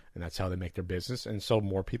that, and that's how they make their business, and so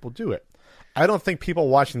more people do it. I don't think people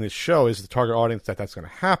watching this show is the target audience that's going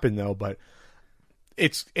to happen, though, but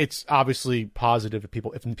it's obviously positive if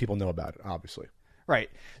people know about it, obviously. Right.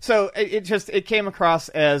 So it came across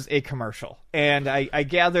as a commercial, and I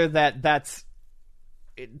gather that's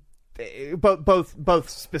both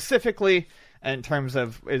specifically in terms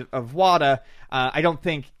of WATA. I don't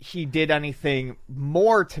think he did anything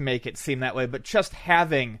more to make it seem that way, but just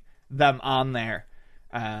having them on there.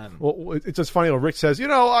 Well, it's just funny. Rick says, I'm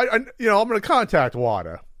going to contact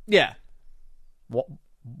WATA. Yeah.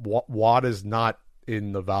 WATA's not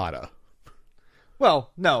in Nevada.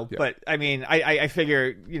 Well, no, yeah. But I mean, I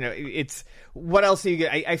figure, it's what else do you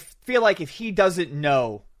get? I feel like if he doesn't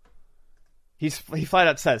know, he flat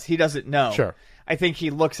out says he doesn't know. Sure. I think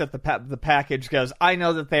he looks at the package, goes, I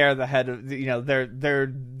know that they are the head of,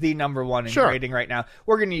 they're the number one in grading right now.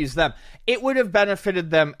 We're going to use them. It would have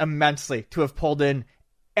benefited them immensely to have pulled in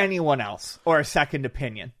anyone else or a second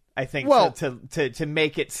opinion, I think, to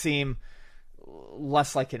make it seem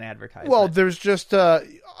less like an advertisement. Well, there's just,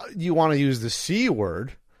 you want to use the C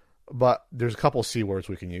word, but there's a couple C words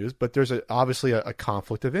we can use, but there's obviously a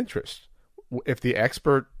conflict of interest. If the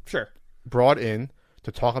expert brought in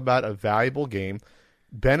to talk about a valuable game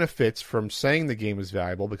benefits from saying the game is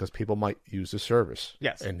valuable because people might use the service.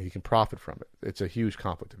 Yes. And he can profit from it. It's a huge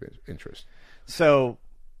conflict of interest. So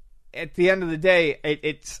at the end of the day,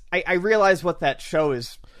 I realize what that show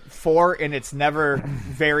is for, and it's never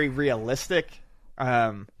very realistic.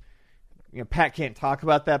 Pat can't talk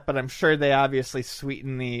about that, but I'm sure they obviously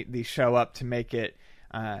sweeten the show up to make it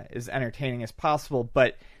as entertaining as possible.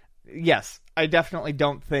 But yes, I definitely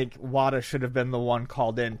don't think WATA should have been the one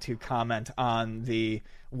called in to comment on the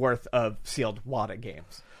worth of sealed WATA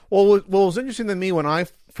games. Well, what was interesting to me when I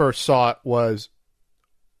first saw it was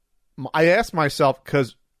I asked myself,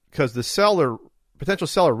 because the potential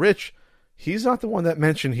seller, Rich, he's not the one that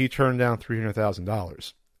mentioned he turned down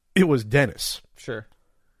 $300,000. It was Dennis. Sure.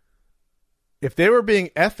 If they were being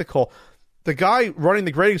ethical, the guy running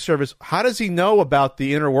the grading service, how does he know about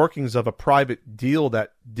the inner workings of a private deal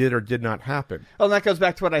that did or did not happen? Well, and that goes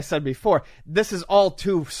back to what I said before. This is all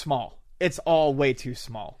too small. It's all way too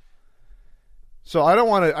small. So I don't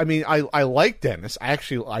want to, I like Dennis.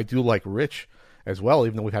 I do like Rich as well,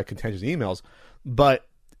 even though we've had contentious emails. But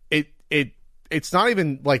it's not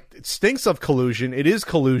even like, it stinks of collusion. It is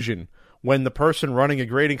collusion when the person running a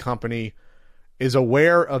grading company is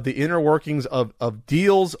aware of the inner workings of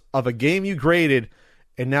deals of a game you graded,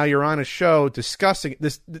 and now you're on a show discussing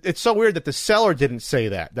this. It's so weird that the seller didn't say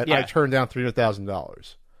that I turned down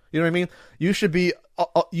 $300,000. You know what I mean? You should be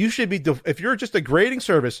if you're just a grading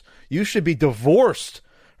service, you should be divorced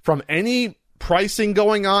from any pricing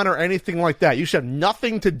going on or anything like that. You should have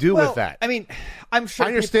nothing to do with that. I mean, I'm sure I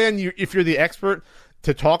understand if you're the expert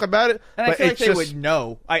to talk about it, and I feel like they would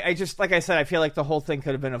know. I just, like I said, I feel like the whole thing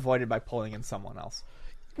could have been avoided by pulling in someone else.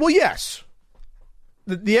 Well, yes.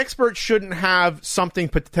 The expert shouldn't have something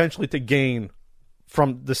potentially to gain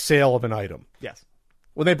from the sale of an item. Yes.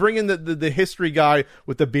 When they bring in the history guy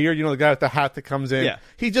with the beard, the guy with the hat that comes in,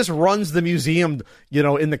 he just runs the museum,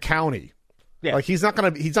 in the county. Yeah. Like he's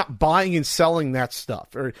not buying and selling that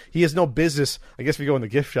stuff, or he has no business. I guess if you go in the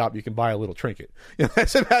gift shop, you can buy a little trinket.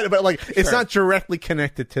 That's about it. But like, it's not directly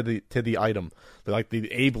connected to the item, like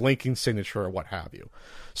the Abe Lincoln signature or what have you.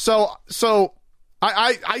 So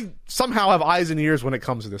I somehow have eyes and ears when it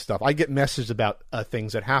comes to this stuff. I get messages about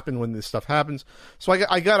things that happen when this stuff happens. So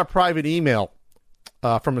I got a private email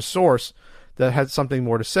from a source that had something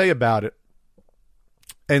more to say about it,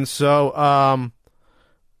 and so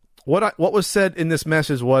what was said in this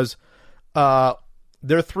message was their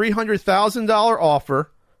 $300,000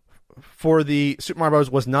 offer for the Super Mario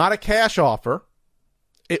Bros. Was not a cash offer.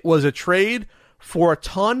 It was a trade for a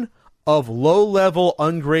ton of low-level,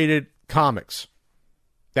 ungraded comics.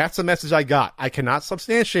 That's the message I got. I cannot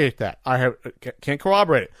substantiate that. I can't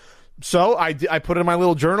corroborate it. So I put in my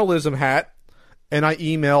little journalism hat, and I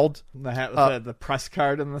emailed. The hat with the press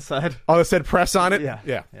card on the side. Oh, it said press on it?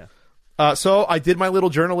 Yeah. So I did my little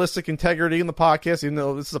journalistic integrity in the podcast, even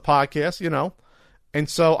though this is a podcast, And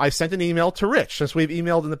so I sent an email to Rich, since we've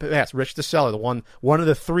emailed in the past. Rich the seller, one of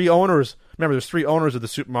the three owners. Remember, there's three owners of the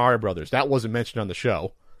Super Mario Brothers. That wasn't mentioned on the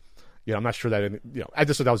show. I'm not sure that, I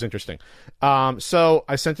just thought that was interesting. So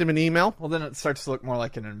I sent him an email. Well, then it starts to look more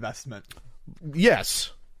like an investment.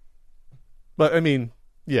 Yes. But, I mean,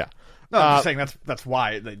 yeah. No, I'm just saying that's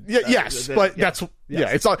why.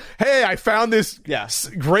 It's like, hey, I found this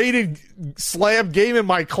graded slab game in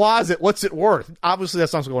my closet. What's it worth? Obviously,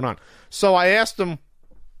 that's not what's going on. So I asked him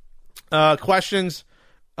questions.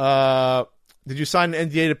 Did you sign an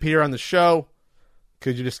NDA to appear on the show?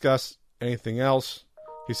 Could you discuss anything else?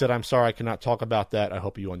 He said, I'm sorry, I cannot talk about that. I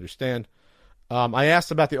hope you understand. I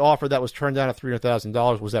asked about the offer that was turned down at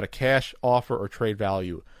 $300,000. Was that a cash offer or trade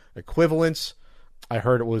value equivalence? I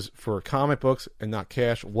heard it was for comic books and not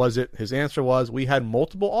cash. Was it? His answer was, we had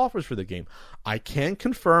multiple offers for the game. I can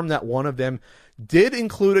confirm that one of them did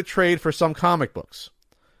include a trade for some comic books.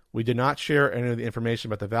 We did not share any of the information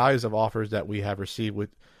about the values of offers that we have received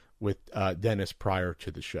with Dennis prior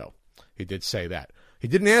to the show. He did say that. He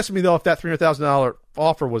didn't ask me, though, if that $300,000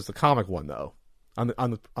 offer was the comic one, though. On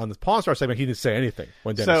the Pawn Star segment, he didn't say anything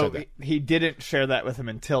when Dennis said that. So he didn't share that with him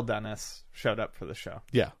until Dennis showed up for the show.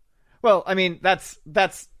 Yeah. Well, I mean, that's.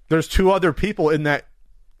 There's two other people in that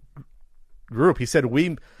group. He said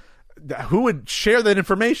who would share that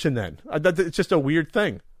information then? It's just a weird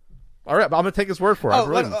thing. All right, but I'm going to take his word for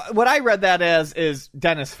it. What I read that as is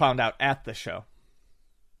Dennis found out at the show.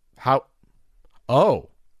 How? Oh.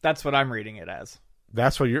 That's what I'm reading it as.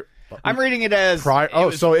 That's what you're... I'm reading it as...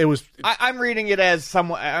 so it was... I'm reading it as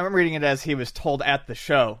I'm reading it as he was told at the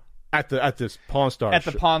show. At this Pawn Star. At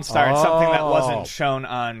the Pawn Star. It's something that wasn't shown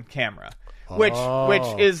on camera. Which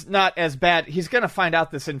is not as bad. He's going to find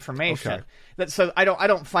out this information. Okay. So I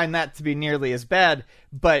don't find that to be nearly as bad.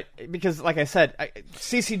 But because, like I said,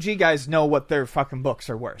 CCG guys know what their fucking books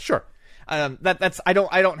are worth. Sure. That's I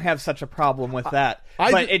don't have such a problem with that.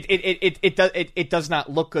 But it does not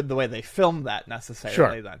look good the way they filmed that necessarily.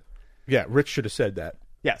 Sure. Then. Yeah, Rich should have said that.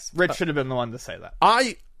 Yes, Rich should have been the one to say that.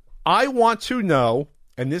 I want to know,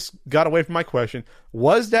 and this got away from my question,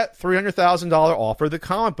 was that $300,000 offer the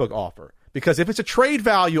comic book offer? Because if it's a trade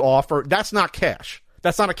value offer, that's not cash.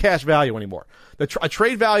 That's not a cash value anymore. A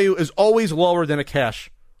trade value is always lower than a cash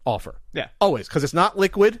offer. Yeah. Always, because it's not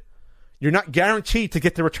liquid. You're not guaranteed to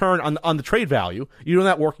get the return on the trade value. You know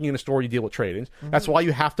that working in a store, you deal with trade-ins. Mm-hmm. That's why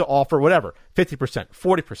you have to offer whatever, 50%,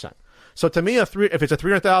 40%. So to me, if it's a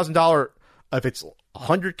 $300,000, if it's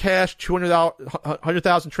 100 cash, $200,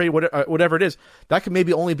 100,000 trade, whatever it is, that could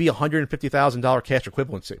maybe only be $150,000 cash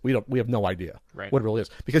equivalency. We have no idea what it really is,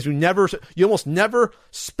 because you almost never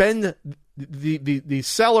spend the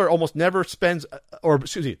seller almost never spends, or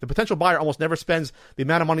excuse me, the potential buyer almost never spends the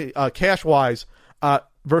amount of money cash wise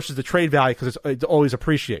versus the trade value, because it always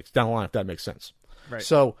appreciates down the line, if that makes sense. Right.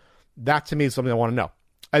 So that to me is something I want to know.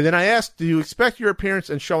 And then I asked, do you expect your appearance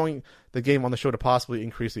and showing the game on the show to possibly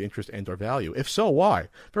increase the interest and/or value? If so, why?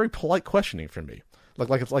 Very polite questioning from me.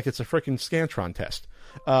 Like it's a freaking Scantron test.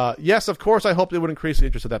 Yes, of course, I hoped it would increase the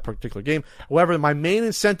interest of that particular game. However, my main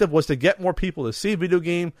incentive was to get more people to see video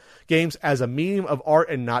games as a medium of art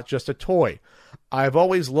and not just a toy. I've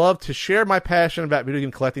always loved to share my passion about video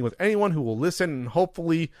game collecting with anyone who will listen, and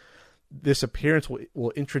hopefully this appearance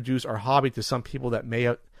will introduce our hobby to some people that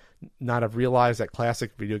may not have realized that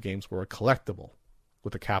classic video games were a collectible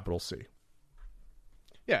with a capital C.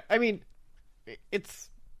 Yeah, I mean, it's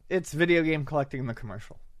video game collecting in the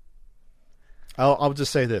commercial. I'll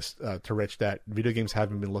just say this to Rich, that video games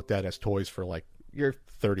haven't been looked at as toys for like your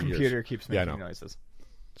 30 years. Your computer keeps making noises.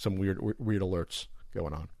 Some weird alerts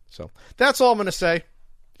going on. So that's all I'm going to say.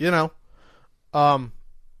 You know,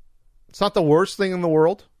 it's not the worst thing in the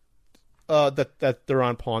world that they're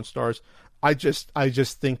on Pawn Stars. I just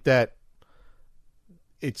think that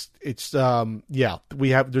there's just some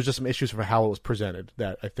issues for how it was presented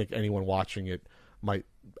that I think anyone watching it might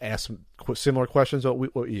ask some similar questions that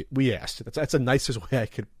we asked. That's the nicest way I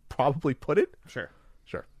could probably put it. Sure.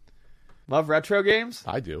 Love retro games?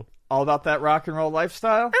 I do. All about that rock and roll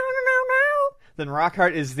lifestyle? Then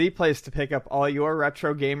Rockhart is the place to pick up all your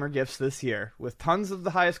retro gamer gifts this year. With tons of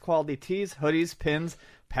the highest quality tees, hoodies, pins,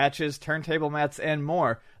 patches, turntable mats, and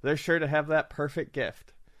more, they're sure to have that perfect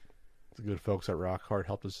gift. The good folks at Rockhart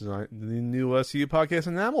helped us design the new CU Podcast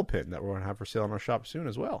enamel pin that we're going to have for sale in our shop soon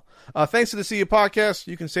as well. Thanks to the CU Podcast,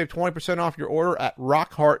 you can save 20% off your order at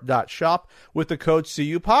rockhart.shop with the code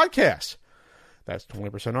CU Podcast. That's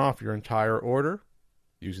 20% off your entire order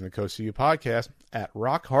using the code CU Podcast at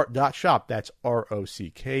rockhart.shop. That's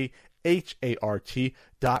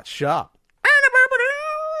ROCKHART.shop.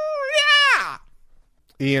 Yeah!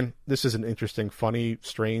 Ian, this is an interesting, funny,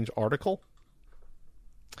 strange article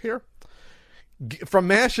here. From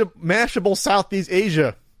Mashable Southeast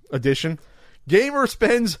Asia edition, gamer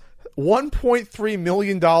spends $1.3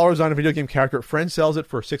 million on a video game character. Friend sells it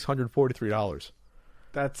for $643.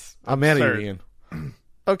 That's I'm mad at you, Ian.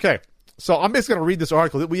 Okay, so I'm just going to read this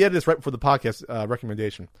article. We edited this right before the podcast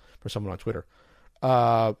recommendation for someone on Twitter.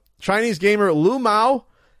 Chinese gamer Lu Mao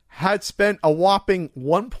had spent a whopping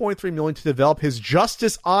 $1.3 million to develop his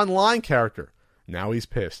Justice Online character. Now he's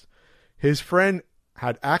pissed. His friend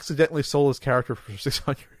had accidentally sold his character for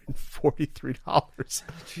 $643.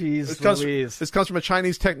 Jeez Louise. This comes from a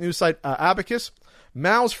Chinese tech news site, Abacus.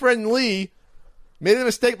 Mao's friend Li made a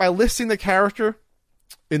mistake by listing the character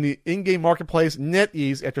in the in-game marketplace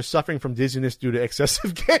NetEase after suffering from dizziness due to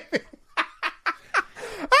excessive gaming.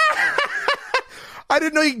 I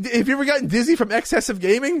didn't know. Have you ever gotten dizzy from excessive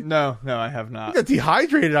gaming? No, I have not. You got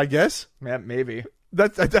dehydrated, I guess. Yeah, maybe.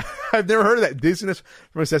 I've never heard of that, dizziness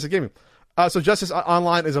from excessive gaming. So Justice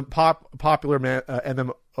Online is a popular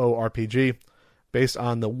MMORPG based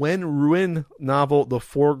on the Wen Ruin novel, The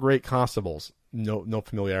Four Great Constables. No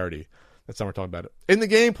familiarity. That's not what we're talking about. In the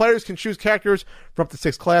game, players can choose characters from up to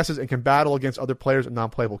 6 classes and can battle against other players and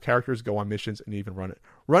non-playable characters, go on missions, and even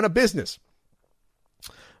run a business.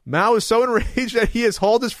 Mao is so enraged that he has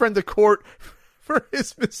hauled his friend to court for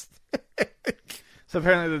his mistake. So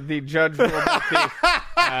apparently the judge ruled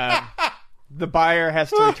that the buyer has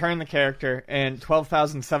to return the character, and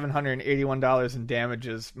 $12,781 in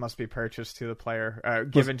damages must be purchased to the player,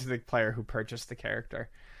 given to the player who purchased the character.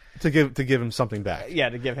 To give him something back. Yeah,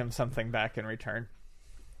 to give him something back in return.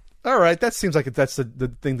 All right, that seems like that's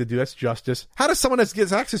the thing to do. That's justice. How does someone else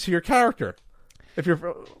get access to your character? If you're,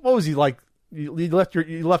 what was he like? You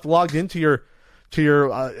left logged into your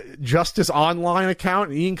Justice Online account,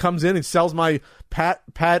 and Ian comes in and sells my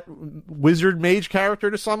Pat Wizard Mage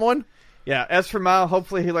character to someone. Yeah, as for Mao,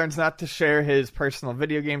 hopefully he learns not to share his personal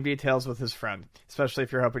video game details with his friend, especially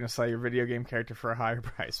if you're hoping to sell your video game character for a higher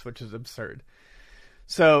price, which is absurd.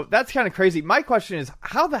 So that's kind of crazy. My question is,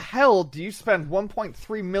 how the hell do you spend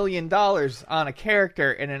 $1.3 million on a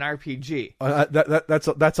character in an RPG?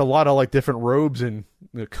 That's a lot of like different robes and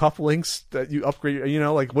cufflinks that you upgrade. You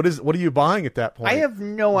know, like what are you buying at that point? I have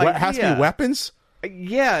no idea. It has to be weapons?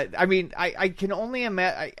 Yeah, I mean, I can only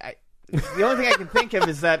imagine. The only thing I can think of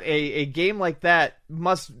is that a game like that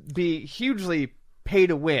must be hugely pay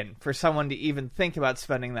to win for someone to even think about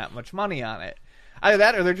spending that much money on it. Either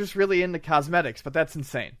that or they're just really into cosmetics, but that's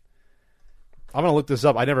insane. I'm going to look this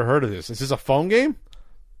up. I never heard of this. Is this a phone game?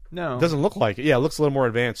 No. It doesn't look like it. Yeah, it looks a little more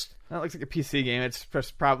advanced. It looks like a PC game. It's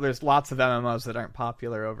just probably there's lots of MMOs that aren't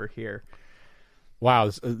popular over here.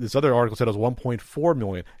 Wow, this other article said it was $1.4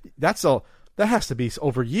 million. That has to be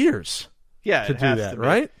over years. Yeah, to do that,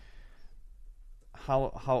 right?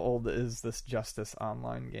 How old is this Justice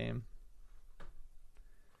Online game?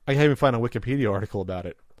 I can't even find a Wikipedia article about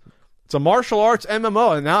it. It's a martial arts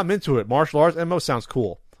MMO, and now I'm into it. Martial arts MMO sounds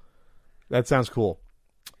cool. That sounds cool.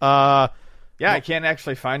 Yeah, I can't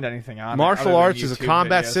actually find anything on martial arts is a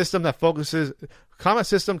combat videos. system that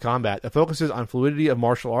focuses on fluidity of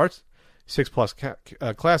martial arts.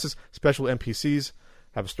 6+ classes, special NPCs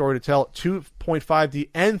have a story to tell. 2.5D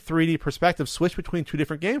and 3D perspectives switch between 2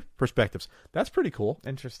 different game perspectives. That's pretty cool.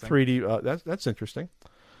 Interesting. 3D. That's interesting.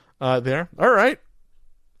 There. All right.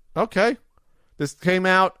 Okay. This came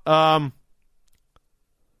out. The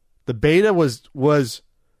beta was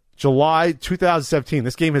July 2017.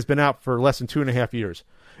 This game has been out for less than 2.5 years,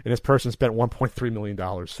 and this person spent $1.3 million.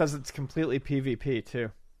 It says it's completely PvP too.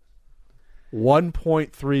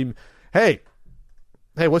 1.3. Hey,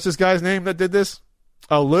 what's this guy's name that did this?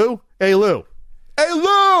 Oh, Lou? Hey, Lou. Hey,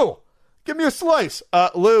 Lou! Give me a slice.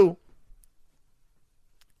 Lou.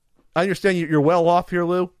 I understand you're well off here,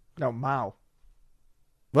 Lou. No, Mao.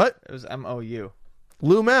 What? It was M-O-U.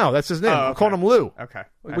 Lou Mao. That's his name. Oh, okay. I'm calling him Lou. Okay.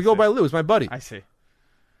 We go by Lou. He's my buddy. I see.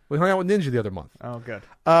 We hung out with Ninja the other month. Oh, good.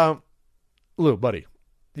 Lou, buddy,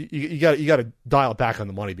 you got to dial back on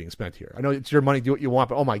the money being spent here. I know it's your money, do what you want,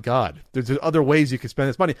 but oh my God, there's other ways you can spend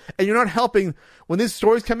this money, and you're not helping. When these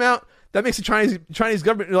stories come out, that makes the Chinese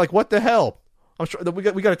government, you're like, what the hell? I'm sure that we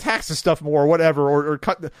got to tax this stuff more or whatever, or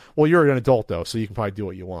cut. Well, you're an adult though, so you can probably do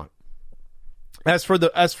what you want. As for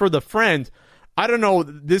the friend, I don't know.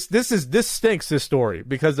 This stinks. This story,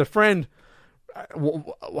 because the friend.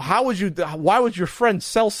 Why would your friend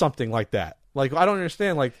sell something like that? Like, I don't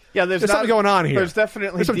understand. Like, yeah, there's something going on here. There's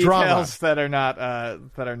definitely some details drama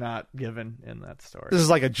that are not given in that story. This is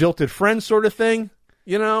like a jilted friend sort of thing.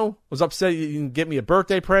 You know, was upset you didn't get me a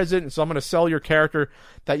birthday present, and so I'm going to sell your character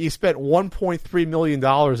that you spent $1.3 million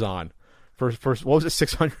on for what was it,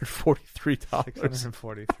 $643?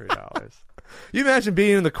 $643. You imagine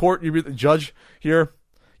being in the court, you're the judge here.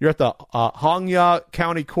 You're at the Hongya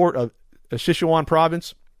County Court of Sichuan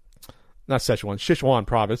Province, not Sichuan, Sichuan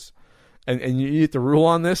Province, and you get to rule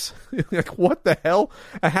on this. Like, what the hell?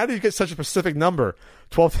 And how do you get such a specific number?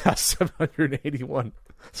 12,781.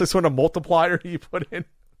 So it's sort of multiplier you put in,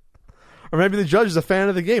 or maybe the judge is a fan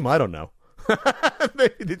of the game. I don't know.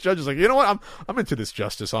 Maybe the judge is like, you know what? I'm into this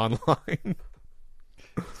justice online.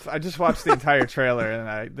 I just watched the entire trailer,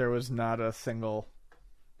 and there was not a single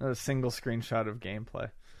screenshot of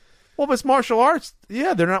gameplay. Well, if it's martial arts,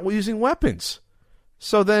 yeah, they're not using weapons.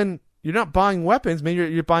 So then you're not buying weapons.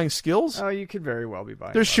 Maybe you're buying skills. Oh, you could very well be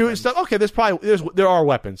buying. They're shooting stuff. Okay, there are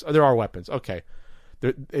weapons. There are weapons. Okay,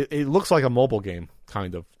 it looks like a mobile game,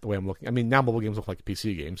 kind of the way I'm looking. I mean, now mobile games look like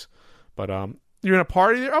PC games, but you're in a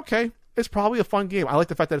party there. Okay, it's probably a fun game. I like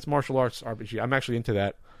the fact that it's martial arts RPG. I'm actually into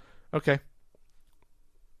that. Okay,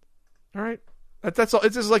 all right. That's all.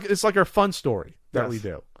 It's like our fun story that we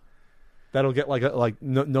do. That'll get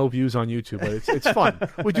no views on YouTube, but it's fun.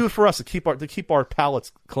 We do it for us to keep our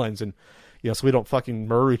palates cleansed, and so we don't fucking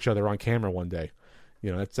murder each other on camera one day.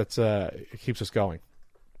 That's it keeps us going.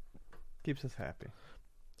 Keeps us happy.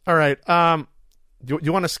 All right. Do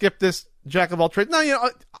you want to skip this jack of all trades? No,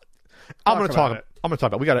 I'm going to talk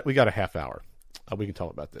about it. We got a half hour. We can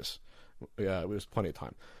talk about this. There's plenty of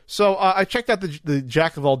time. So I checked out the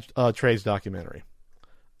jack of all trades documentary.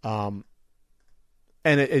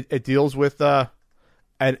 And it deals with an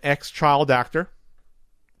ex-child actor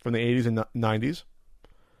from the 80s and 90s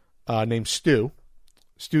named Stu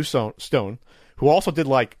Stone, who also did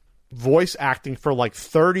like voice acting for like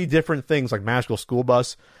 30 different things, like Magical School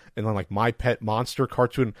Bus and then like My Pet Monster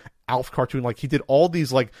cartoon, Alf cartoon. Like he did all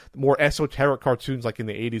these like more esoteric cartoons like in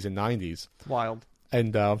the 80s and 90s. Wild. I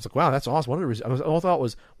And was like, wow, that's awesome. All I thought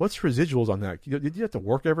was, what's residuals on that? Did you have to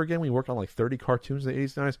work ever again when you worked on like 30 cartoons in the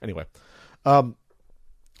 80s and 90s? Anyway.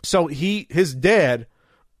 So his dad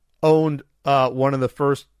owned one of the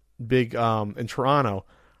first big in Toronto,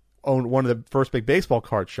 owned one of the first big baseball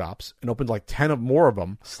card shops and opened like 10 more of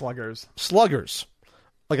them. Sluggers,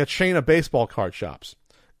 like a chain of baseball card shops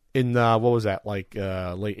in what was that, like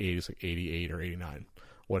late 80s, like 88 or 89,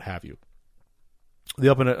 what have you. They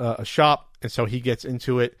open a shop, and so he gets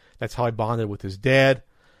into it. That's how I bonded with his dad.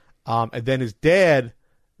 And then his dad,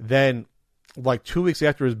 like 2 weeks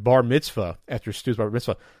after his bar mitzvah, after Stu's bar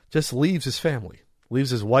mitzvah, just leaves his family,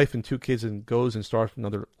 leaves his wife and 2 kids, and goes and starts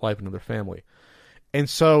another life, another family. And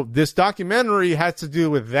so this documentary has to do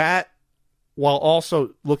with that, while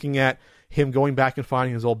also looking at him going back and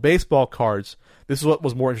finding his old baseball cards. This is what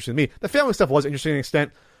was more interesting to me. The family stuff was interesting to an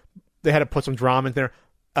extent. They had to put some drama in there.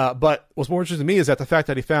 But what's more interesting to me is that the fact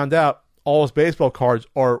that he found out all his baseball cards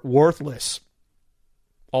are worthless.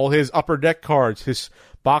 All his Upper Deck cards, his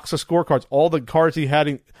box of scorecards, all the cards he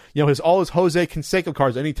had, all his Jose Canseco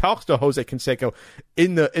cards, and he talks to Jose Canseco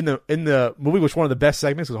in the movie, which is one of the best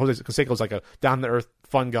segments, because Jose Canseco is like a down to earth,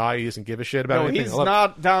 fun guy. He doesn't give a shit about anything. He's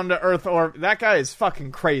not down to earth, or that guy is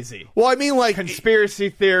fucking crazy. Well, I mean, like conspiracy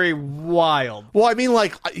theory, wild. Well, I mean,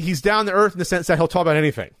 like he's down to earth in the sense that he'll talk about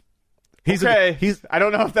anything. I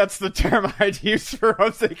don't know if that's the term I'd use for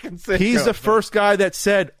Jose Canseco. He's the first guy that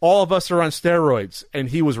said all of us are on steroids, and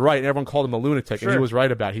he was right. And everyone called him a lunatic, and he was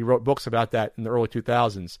right about it. He wrote books about that in the early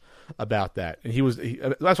 2000s about that, and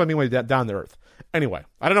that's what I mean when he's down to earth. Anyway,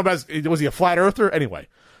 I don't know about was he a flat earther? Anyway,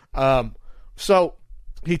 so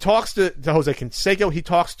he talks to Jose Canseco. He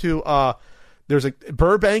talks to there's a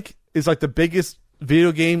Burbank is like the biggest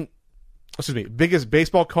biggest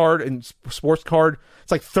baseball card and sports card.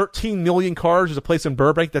 It's like 13 million cards. There's a place in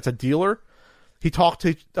Burbank that's a dealer. He talked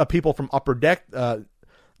to people from Upper Deck,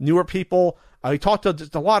 newer people. He talked to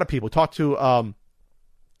just a lot of people. He talked to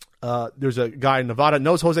there's a guy in Nevada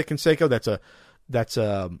knows Jose Canseco. That's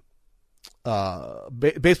a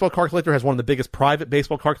baseball card collector, has one of the biggest private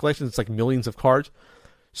baseball card collections. It's like millions of cards.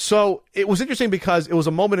 So it was interesting because it was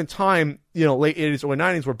a moment in time, late 80s, early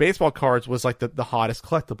 90s, where baseball cards was like the hottest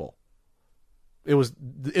collectible. It was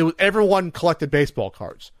everyone collected baseball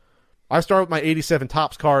cards. I started with my 87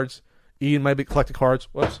 Topps cards. Ian might be collecting cards.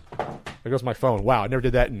 Whoops. There goes my phone. Wow, I never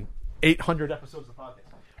did that in 800 episodes of the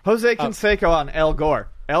podcast. Jose Canseco on Al Gore.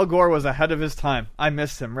 Al Gore was ahead of his time. I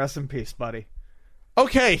missed him. Rest in peace, buddy.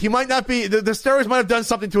 Okay, he might not be. The steroids might have done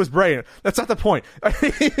something to his brain. That's not the point.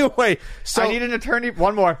 Anyway, so I need an attorney.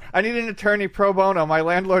 One more. I need an attorney pro bono. My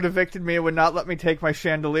landlord evicted me and would not let me take my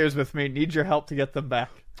chandeliers with me. Need your help to get them back.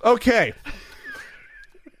 Okay.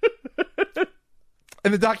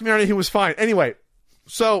 In the documentary, he was fine. Anyway,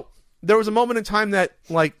 so there was a moment in time that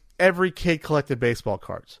like every kid collected baseball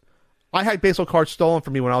cards. I had baseball cards stolen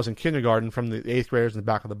from me when I was in kindergarten from the 8th graders in the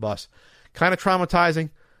back of the bus. Kind of traumatizing.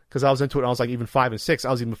 Because I was into it when I was like even 5 and 6.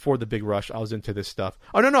 I was even before the big rush. I was into this stuff.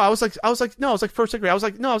 Oh no, I was like first grade. I was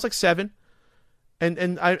like 7.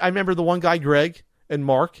 And I remember the one guy, Greg, and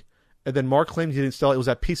Mark. And then Mark claimed he didn't steal it. It was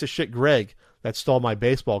that piece of shit Greg that stole my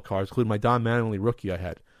baseball cards, including my Don Mattingly rookie I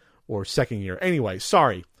had. Or second year. Anyway,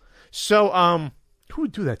 sorry. So, who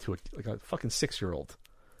would do that to a fucking 6-year-old?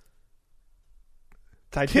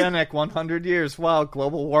 Titanic, 100 years. Wow,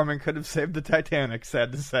 global warming could have saved the Titanic,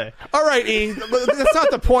 sad to say. All right, Ian, that's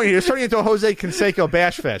not the point here. It's turning into a Jose Canseco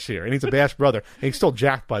bash fest here. And he's a bash brother. And he's still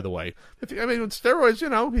jacked, by the way. With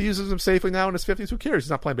steroids, he uses them safely now in his 50s. Who cares? He's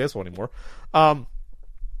not playing baseball anymore.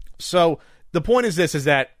 So the point is this, is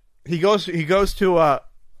that he goes to a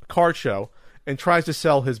card show and tries to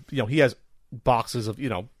sell his, he has boxes of,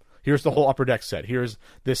 here's the whole Upper Deck set. Here's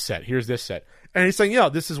this set. Here's this set. And he's saying,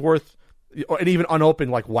 this is worth... and even unopened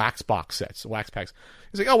like wax box sets, wax packs.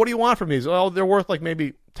 He's like, oh, what do you want from these? Well, they're worth like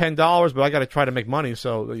maybe $10, but I got to try to make money.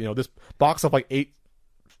 So, this box of like 8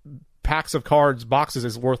 packs of cards boxes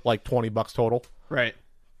is worth like $20 total. Right.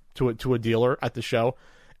 To a dealer at the show.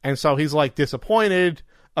 And so he's like disappointed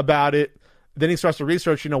about it. Then he starts to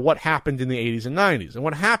research, what happened in the 80s and 90s. And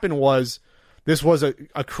what happened was this was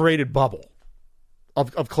a created bubble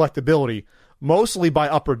of collectability, mostly by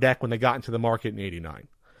Upper Deck when they got into the market in 89.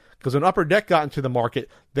 Because when Upper Deck got into the market,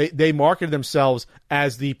 they marketed themselves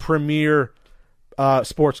as the premier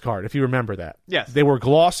sports card, if you remember that. Yes. They were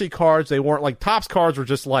glossy cards. They weren't like Topps cards were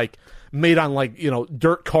just like made on like,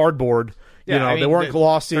 dirt cardboard. Yeah, they weren't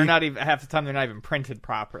glossy. They're not even, half the time they're not even printed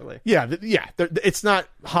properly. Yeah, it's not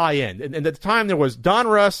high end. And at the time there was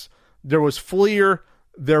Donruss, there was Fleer,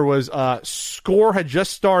 there was Score had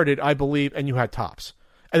just started, I believe, and you had Topps.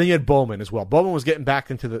 And then you had Bowman as well. Bowman was getting back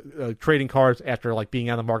into the trading cards after like being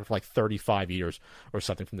on the market for like 35 years or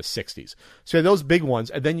something from the 60s. So you had those big ones.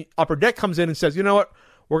 And then Upper Deck comes in and says, you know what?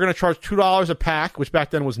 We're going to charge $2 a pack, which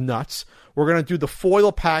back then was nuts. We're going to do the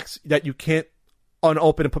foil packs that you can't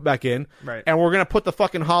unopen and put back in. Right. And we're going to put the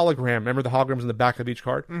fucking hologram. Remember the holograms in the back of each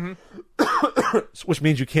card? Mm-hmm. Which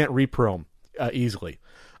means you can't repro them easily.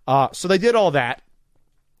 So they did all that.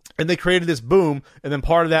 And they created this boom. And then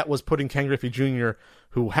part of that was putting Ken Griffey Jr.,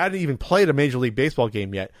 who hadn't even played a Major League Baseball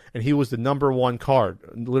game yet, and he was the number one card,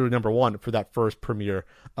 literally number one, for that first premier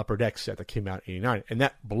Upper Deck set that came out in 89. And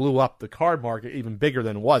that blew up the card market even bigger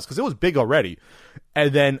than it was, because it was big already.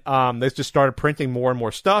 And then they just started printing more and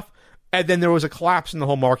more stuff, and then there was a collapse in the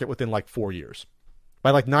whole market within like 4 years.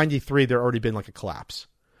 By like 93, there had already been like a collapse.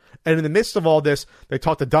 And in the midst of all this, they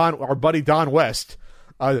talked to our buddy Don West.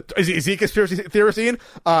 Is he a conspiracy theorist, Ian?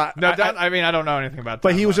 No, Don, I don't know anything about that.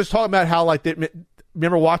 But he was just talking about how like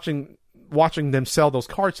remember watching them sell those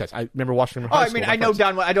card sets. I remember watching them in high school. I know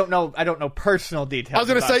Don. I don't know personal details. I was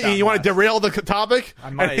going to say, you want to derail the topic? I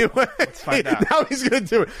might. Let's find out. Now he's going to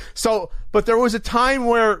do it. So, but there was a time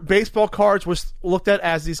where baseball cards was looked at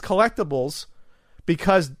as these collectibles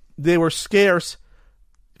because they were scarce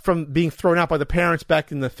from being thrown out by the parents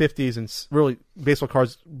back in the 50s, and really baseball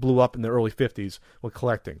cards blew up in the early 50s with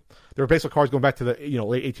collecting. There were baseball cards going back to the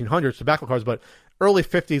late 1800s, tobacco cards, but early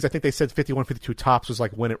 50s, I think they said 51, 52 Topps was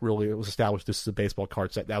like when it was established. This is a baseball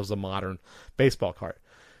card set. That was a modern baseball card.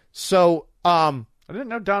 So, I didn't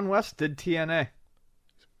know Don West did TNA.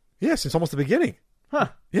 Yeah, since almost the beginning. Huh.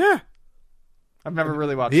 Yeah. I've never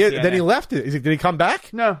really watched TNA. Then he left it. Did he come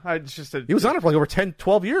back? No, he was on it for like over 10,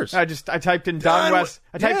 12 years. I typed in Don West.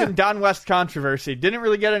 I typed in Don West controversy. Didn't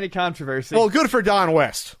really get any controversy. Well, good for Don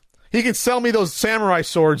West. He can sell me those samurai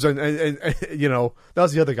swords, and that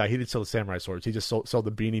was the other guy. He didn't sell the samurai swords. He just sold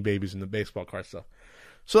the Beanie Babies and the baseball card stuff.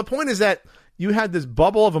 So the point is that you had this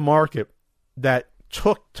bubble of a market that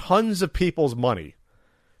took tons of people's money,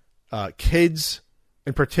 kids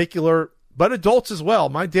in particular, but adults as well.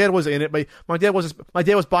 My dad was in it, but my dad was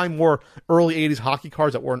buying more early 80s hockey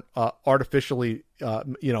cards that weren't artificially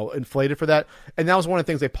inflated for that. And that was one of the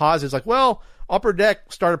things they paused. Is like, well, Upper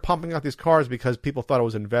Deck started pumping out these cards because people thought it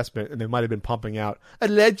was an investment, and they might have been pumping out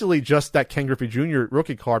allegedly just that Ken Griffey Jr.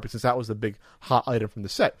 rookie card, because that was the big hot item from the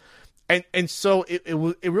set. And so it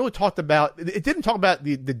really talked about, it didn't talk about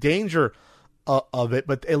the danger of it,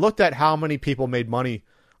 but it looked at how many people made money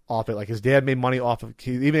off it. Like his dad made money off of,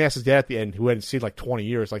 he even asked his dad at the end, who hadn't seen like 20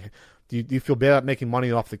 years, like, do you feel bad about making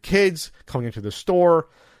money off the kids coming into the store?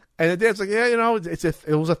 And the dad's like, yeah,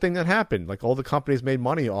 it was a thing that happened. Like all the companies made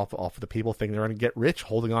money off of the people thinking they're going to get rich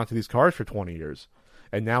holding on to these cards for 20 years.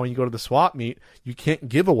 And now when you go to the swap meet, you can't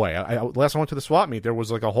give away. Last time I went to the swap meet, there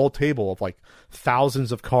was like a whole table of like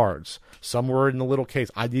thousands of cards. Some were in the little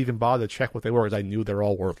case. I didn't even bother to check what they were because I knew they're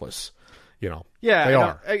all worthless. Yeah, they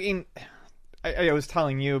are. I mean, I was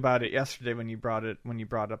telling you about it yesterday when you brought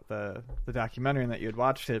up the documentary and that you had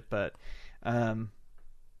watched it, but I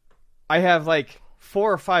have like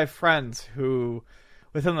 4 or 5 friends who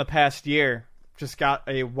within the past year just got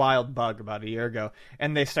a wild bug about a year ago,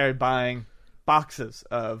 and they started buying boxes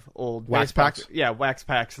of old wax packs. Yeah, wax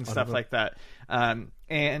packs and stuff like that.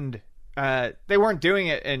 And they weren't doing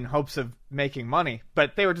it in hopes of making money,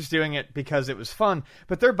 but they were just doing it because it was fun.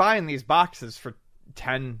 But they're buying these boxes for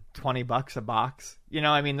 $10-$20 a box.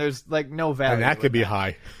 I mean, there's like no value. And that could be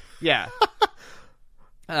high. Yeah.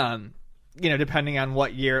 Depending on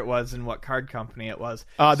what year it was and what card company it was.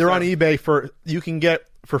 They're on eBay you can get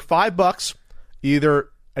for $5 either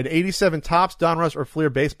an 87 Topps, Donruss, or Fleer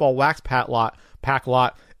baseball wax pack lot,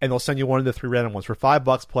 and they'll send you one of the 3 random ones for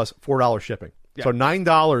 $5 plus $4 shipping. Yeah. So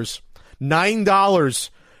 $9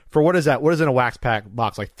 for what is that? What is in a wax pack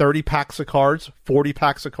box? Like 30 packs of cards, 40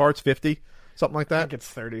 packs of cards, 50, something like that. I think it's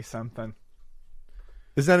 30 something.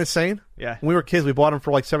 Isn't that insane? Yeah. When we were kids, we bought them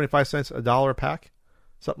for like 75 cents, $1 a pack,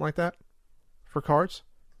 something like that, for cards.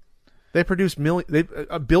 They produced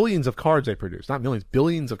billions of cards. They produced, not millions,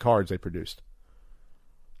 billions of cards they produced.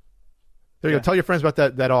 There you go. Tell your friends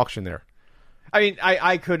about that auction there. I mean,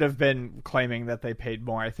 I could have been claiming that they paid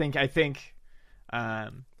more. I think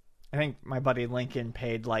my buddy Lincoln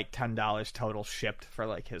paid like $10 total shipped for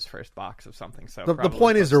like his first box of something. So the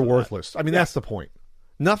point is they're worthless. I mean, that's the point.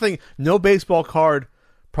 No baseball card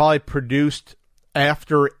probably produced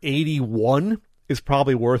after 81 is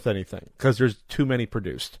probably worth anything because there's too many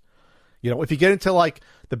produced. If you get into like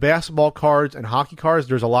the basketball cards and hockey cards,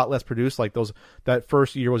 there's a lot less produced. Like that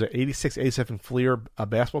first year was it 86, 87 Fleer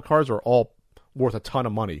basketball cards are all worth a ton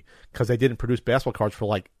of money because they didn't produce basketball cards for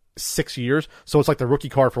like 6 years. So it's like the rookie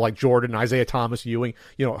card for like Jordan, Isaiah Thomas, Ewing,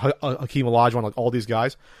 Hakeem Olajuwon, like all these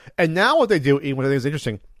guys. And now what they do, Ian, what I think is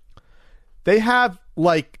interesting, they have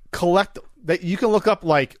like you can look up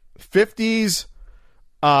like 50s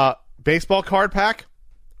baseball card pack.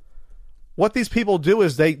 What these people do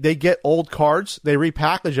is they get old cards, they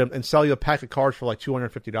repackage them, and sell you a pack of cards for like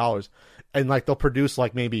 $250, and like they'll produce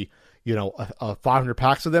like maybe 500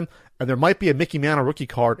 packs of them, and there might be a Mickey Mantle rookie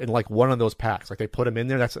card in like one of those packs. Like they put them in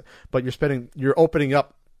there. But you're opening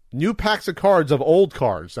up new packs of cards of old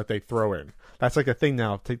cards that they throw in. That's like a thing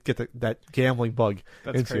now to get that gambling bug.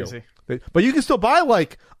 That's crazy. But you can still buy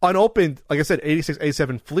like unopened, like I said, 86,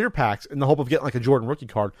 87 Fleer packs in the hope of getting like a Jordan rookie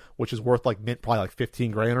card, which is worth like probably like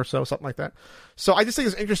 $15,000 or so, something like that. So I just think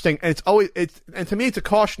it's interesting, and and to me it's a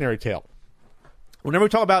cautionary tale. Whenever we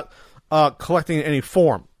talk about collecting in any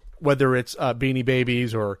form, whether it's Beanie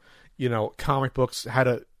Babies or comic books had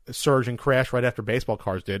a surge and crash right after baseball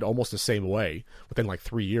cards did, almost the same way. Within like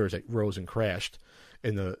 3 years, it rose and crashed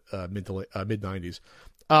in the mid 90s.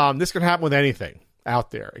 This can happen with anything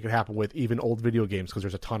out there. It can happen with even old video games because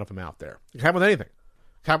there's a ton of them out there. It can happen with anything.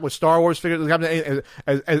 It can happen with Star Wars figures. It can happen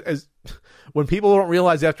as when people don't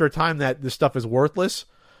realize after a time that this stuff is worthless,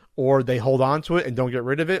 or they hold on to it and don't get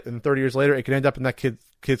rid of it, and 30 years later it can end up in that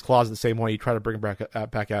kid's closet the same way. You try to bring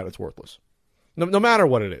it back out, it's worthless. No matter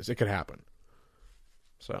what it is, it could happen.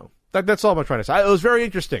 So that's all I'm trying to say. It was very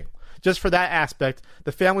interesting, just for that aspect.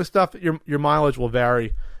 The family stuff, your mileage will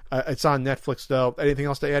vary. It's on Netflix though. Anything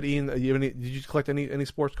else to add, Ian? Did you collect any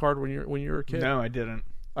sports card when you were a kid? No, I didn't.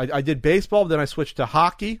 I did baseball, but then I switched to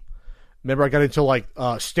hockey. Remember, I got into like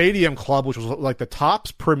Stadium Club, which was like the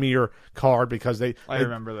Topps premier card because I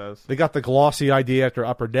remember those. They got the glossy idea after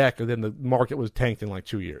Upper Deck, and then the market was tanked in like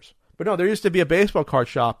 2 years. But no, there used to be a baseball card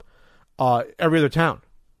shop every other town.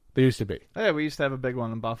 There used to be. Yeah, we used to have a big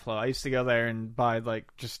one in Buffalo. I used to go there and buy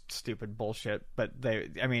like just stupid bullshit. But they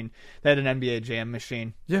had an NBA Jam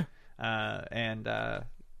machine. Yeah. And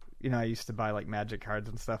I used to buy like Magic cards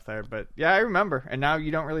and stuff there. But yeah, I remember. And now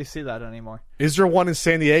you don't really see that anymore. Is there one in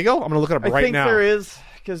San Diego? I'm going to look it up right now. I think there is,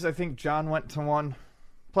 because I think John went to one.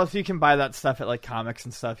 Plus, you can buy that stuff at like comics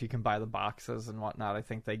and stuff. You can buy the boxes and whatnot. I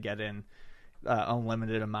think they get in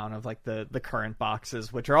unlimited amount of like the current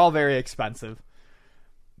boxes, which are all very expensive.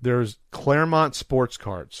 There's Claremont Sports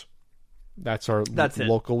Cards. That's our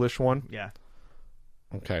local-ish one. Yeah.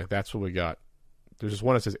 Okay, that's what we got. There's this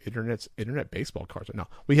one that says Internet Baseball Cards. No,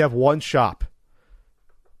 we have one shop.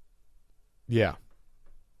 Yeah.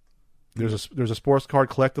 There's a sports card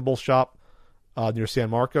collectible shop near San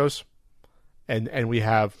Marcos, and we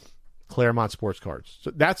have Claremont Sports Cards.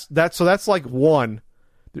 So that's like one,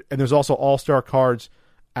 and there's also All-Star Cards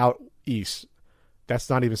out east. That's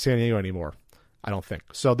not even San Diego anymore, I don't think.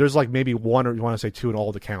 So there's like maybe one, or you want to say two, in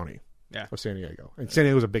all the county of San Diego. And San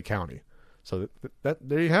Diego's a big county. So that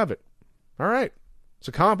there you have it. All right.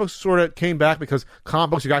 So comic books sort of came back because comic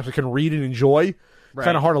books you actually can read and enjoy. Right.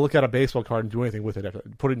 Kind of hard to look at a baseball card and do anything with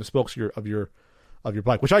it. Put it in the spokes of your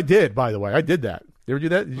bike, which I did, by the way. I did that. You ever do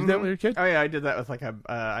that? Did you do that when you were a kid? Oh yeah, I did that with like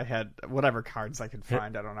I had whatever cards I could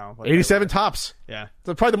find. I don't know. 87 Tops. Yeah,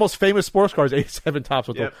 so probably the most famous sports cards. 87 Tops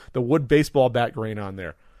with the wood baseball bat grain on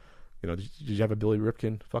there. Did you have a Billy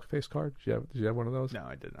Ripken fuckface card? Did you have one of those? No,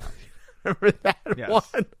 I did not. Remember that one?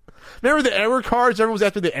 Remember the error cards? Everyone was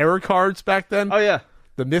after the error cards back then. Oh yeah,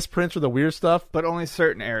 the misprints or the weird stuff, but only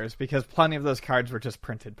certain errors because plenty of those cards were just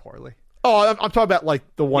printed poorly. Oh, I'm talking about like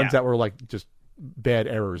the ones that were like just bad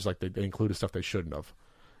errors, like they included stuff they shouldn't have.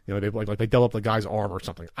 They like they developed the guy's arm or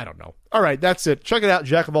something. I don't know. All right, that's it. Check it out.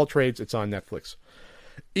 Jack of all trades. It's on Netflix.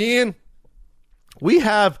 Ian, we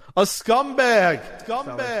have a scumbag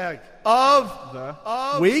of the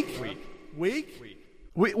week.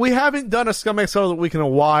 We haven't done a scumbag seller of the week in a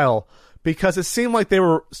while because it seemed like they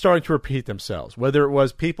were starting to repeat themselves. Whether it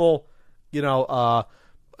was people,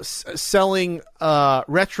 selling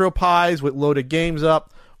retro pies with loaded games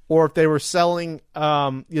up, or if they were selling,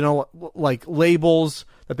 like labels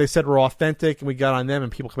that they said were authentic, and we got on them,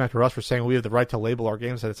 and people come after us for saying we have the right to label our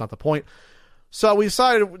games, and it's not the point. So we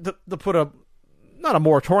decided to put not a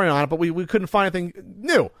moratorium on it, but we couldn't find anything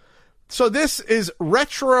new. So this is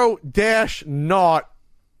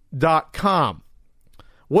retro-naught.com.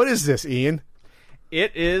 What is this, Ian?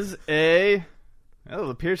 It is it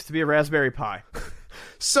appears to be a Raspberry Pi.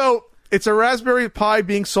 So it's a Raspberry Pi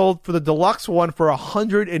being sold for the deluxe one for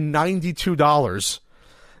 $192.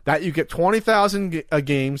 That you get 20,000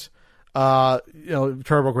 games,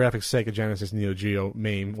 TurboGrafx, Sega Genesis, Neo Geo,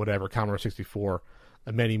 MAME, whatever, Commodore 64,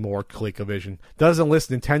 and many more, ColecoVision. Doesn't list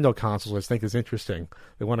Nintendo consoles, which I think is interesting.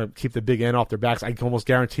 They want to keep the big N off their backs. I can almost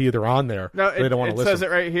guarantee you they're on there. No, they don't want to list says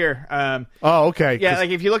them. it right here. Okay. Yeah, like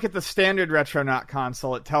if you look at the standard Retronaut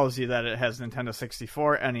console, it tells you that it has Nintendo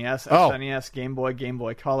 64, NES, SNES, Game Boy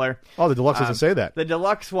Color. Oh, the deluxe doesn't say that. The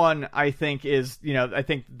deluxe one, I think, is, I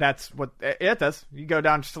think that's what it does. You go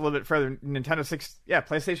down just a little bit further.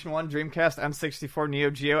 PlayStation 1, Dreamcast, N64, Neo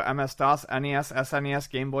Geo, MS-DOS, NES, SNES,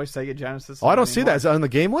 Game Boy, Sega Genesis. Oh, I don't see that. Is it on the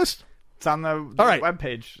game list? It's on the web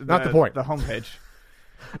page. Not the point. The homepage.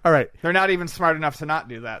 All right. They're not even smart enough to not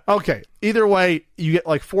do that. Okay. Either way, you get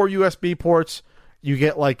like 4 USB ports. You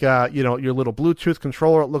get like, your little Bluetooth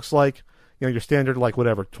controller, it looks like. Your standard, like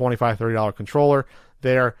whatever, $25, $30 controller.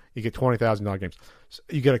 There, you get $20,000 games. So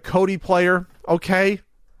you get a Kodi player. Okay.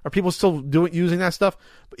 Are people still using that stuff?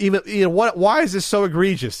 Why is this so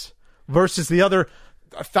egregious versus the other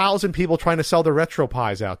 1,000 people trying to sell the retro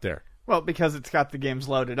pies out there? Well, because it's got the games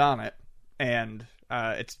loaded on it, and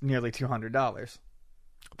it's nearly $200.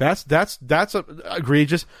 That's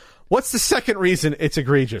egregious. What's the second reason it's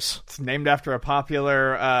egregious? It's named after a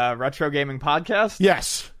popular retro gaming podcast.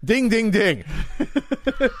 Yes. Ding, ding, ding.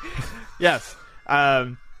 Yes.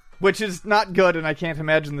 Which is not good, and I can't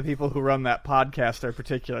imagine the people who run that podcast are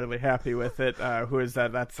particularly happy with it. Who is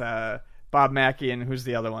that? That's Bob Mackey, and who's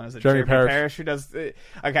the other one? Is it Jeremy Parrish who does? Okay,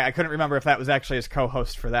 I couldn't remember if that was actually his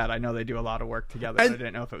co-host for that. I know they do a lot of work together, but I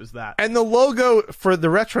didn't know if it was that. And the logo for the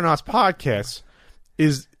Retronauts podcast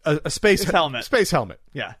is a space helmet. Space helmet.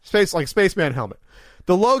 Yeah. Spaceman helmet.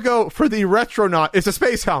 The logo for the Retronaut is a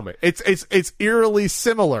space helmet. It's eerily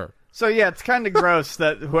similar. So yeah, it's kind of gross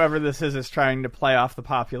that whoever this is trying to play off the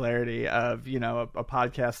popularity of, a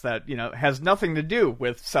podcast that, has nothing to do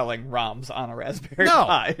with selling ROMs on a Raspberry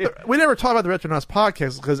Pi. We never talk about the Retronauts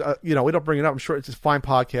podcast because, we don't bring it up. I'm sure it's a fine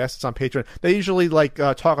podcast. It's on Patreon. They usually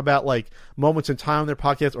talk about moments in time on their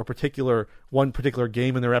podcast or one particular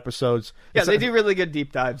game in their episodes. Yeah, they do really good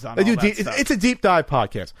deep dives on all that stuff. It's a deep dive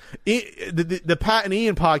podcast. The Pat and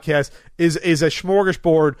Ian podcast is a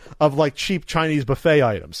smorgasbord of cheap Chinese buffet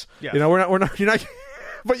items. Yes. We're not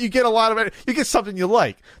but you get a lot of it. You get something you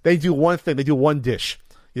like. They do one thing. They do one dish.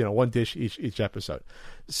 One dish each episode.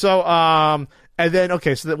 So, and then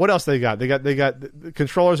so what else they got? They got the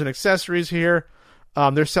controllers and accessories here.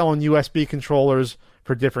 They're selling USB controllers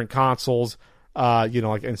for different consoles. Like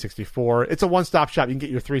N64. It's a one-stop shop. You can get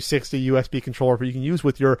your 360 USB controller, but you can use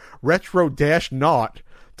with your Retro-Naught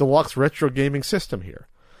Deluxe retro gaming system here.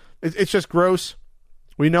 It's just gross.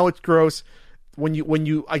 We know it's gross. When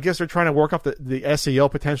you, I guess they're trying to work off the SEO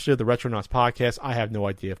potentially of the Retronauts podcast. I have no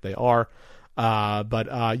idea if they are.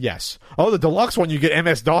 But yes. Oh, the deluxe one, you get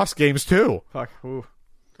MS-DOS games too. Fuck. Ooh.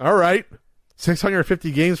 All right.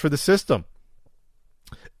 650 games for the system.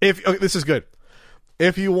 This is good.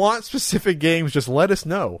 If you want specific games, just let us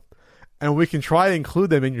know, and we can try to include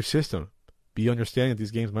them in your system. Be understanding that these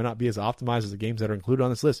games might not be as optimized as the games that are included on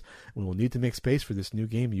this list. We will need to make space for this new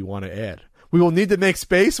game you want to add. We will need to make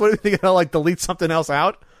space? What do you think? I'll delete something else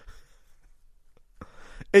out?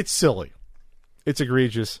 It's silly. It's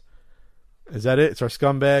egregious. Is that it? It's our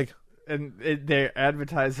scumbag? And they're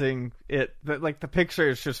advertising it. The picture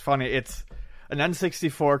is just funny. It's an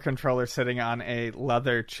N64 controller sitting on a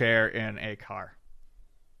leather chair in a car.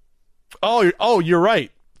 Oh, you're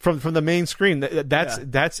right. From the main screen,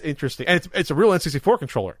 that's interesting, and it's a real N64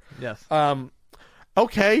 controller. Yes.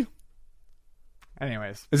 Okay.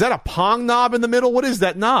 Anyways, is that a Pong knob in the middle? What is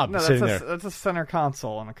that knob? No, sitting there? That's a center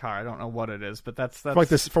console in a car. I don't know what it is, but that's from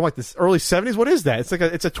this early 70s. What is that?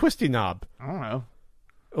 It's a twisty knob. I don't know.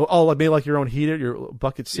 Oh, maybe like your own heater, your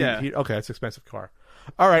bucket seat heater. Okay, that's an expensive car.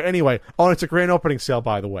 All right. Anyway, and it's a grand opening sale,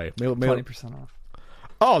 by the way. 20% off.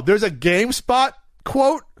 Oh, there's a GameSpot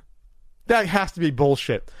quote. That has to be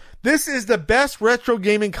bullshit. This is the best retro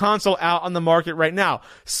gaming console out on the market right now.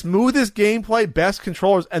 Smoothest gameplay, best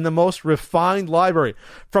controllers, and the most refined library.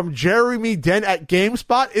 From Jeremy Den at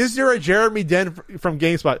GameSpot. Is there a Jeremy Den from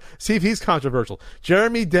GameSpot? See if he's controversial.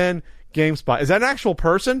 Jeremy Den, GameSpot. Is that an actual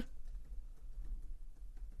person?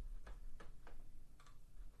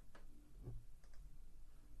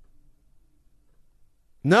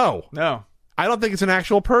 No. I don't think it's an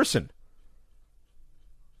actual person.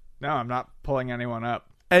 No, I'm not pulling anyone up.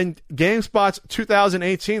 And GameSpot's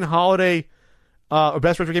 2018 holiday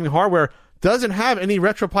best retro gaming hardware doesn't have any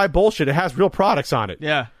RetroPie bullshit. It has real products on it.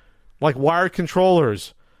 Yeah. Like wired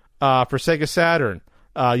controllers for Sega Saturn.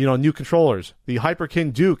 New controllers. The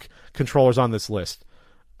Hyperkin Duke controllers on this list.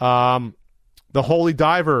 The Holy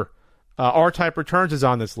Diver R-Type Returns is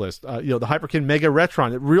on this list. The Hyperkin Mega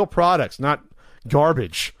Retron. Real products, not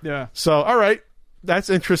garbage. Yeah. So, all right.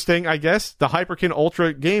 That's interesting, I guess. The Hyperkin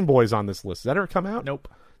Ultra Game Boy's on this list. Did that ever come out? Nope.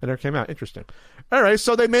 That never came out. Interesting. All right,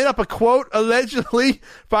 so they made up a quote allegedly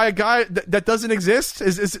by a guy that doesn't exist.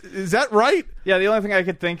 Is that right? Yeah, the only thing I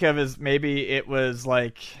could think of is maybe it was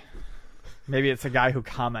maybe it's a guy who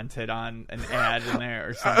commented on an ad in there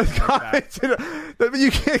or something like that.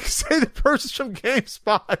 You can't say the person's from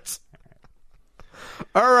GameSpot.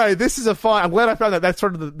 All right, this is a fun. I'm glad I found that. That's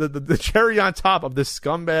sort of the cherry on top of this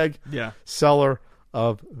scumbag seller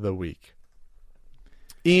of the week.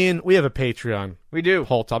 Ian, we have a Patreon. We do.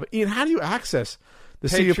 Poll topic. Ian, how do you access the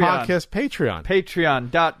CU Podcast Patreon?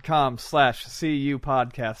 Patreon.com/CU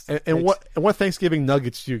Podcast. And what Thanksgiving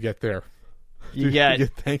nuggets do you get there? You get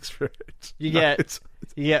thanks for it. You get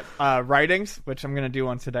writings, which I'm going to do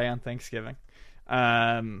one today on Thanksgiving.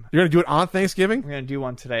 You're going to do it on Thanksgiving? I'm going to do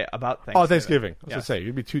one today about Thanksgiving. Oh, Thanksgiving. I was going to say,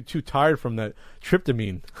 you'd be too tired from that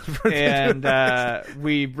tryptamine. And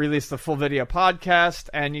we release the full video podcast,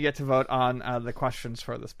 and you get to vote on the questions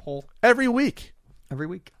for this poll. Every week. Every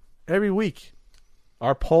week.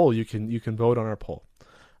 Our poll, you can vote on our poll.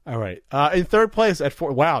 All right. In third place at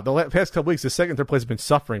 4. Wow, the past couple weeks, the second and third place have been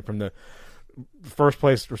suffering from the first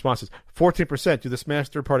place responses. 14% do the Smash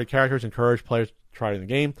third-party characters encourage players to try it in the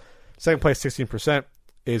game. Second place, 16%,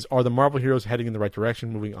 are the Marvel heroes heading in the right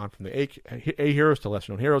direction, moving on from the A heroes to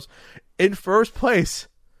lesser-known heroes. In first place,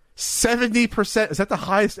 70%. Is that the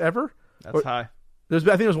highest ever? That's high. I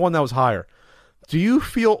think there's one that was higher. Do you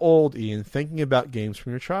feel old, Ian, thinking about games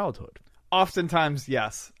from your childhood? Oftentimes,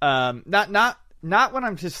 yes. Not when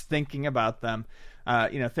I'm just thinking about them.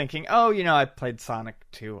 Thinking, I played Sonic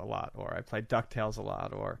 2 a lot, or I played DuckTales a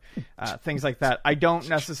lot, or things like that. I don't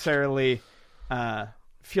necessarily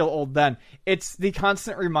feel old then. It's the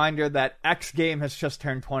constant reminder that X game has just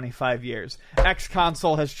turned 25 years. X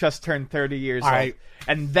console has just turned 30 years old.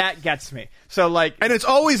 And that gets me. So and it's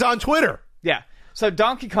always on Twitter. Yeah. So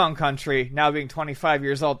Donkey Kong Country, now being 25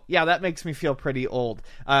 years old, that makes me feel pretty old.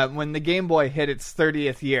 When the Game Boy hit its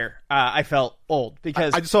 30th year, I felt old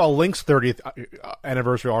because I just saw a Link's 30th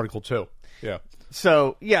anniversary article too. Yeah.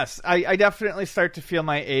 So yes, I definitely start to feel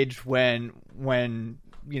my age when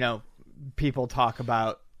people talk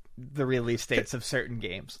about the release dates of certain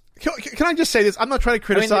games. Can I just say this? I'm not trying to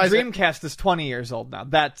criticize. I mean, the Dreamcast is 20 years old now.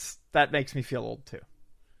 That makes me feel old too.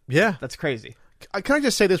 Yeah, that's crazy. Can I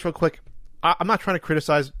just say this real quick? I'm not trying to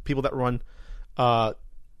criticize people that run,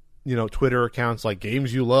 Twitter accounts like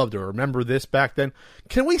games you loved or remember this back then.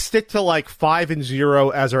 Can we stick to like 5 and 0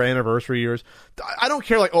 as our anniversary years? I don't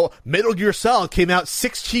care. Like, Metal Gear Solid came out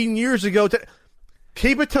 16 years ago.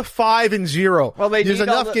 Keep it to 5 and 0. Well, there's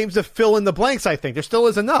enough games to fill in the blanks. I think there still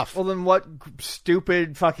is enough. Well, then what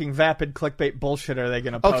stupid fucking vapid clickbait bullshit are they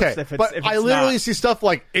going to post? Okay, if but I literally see stuff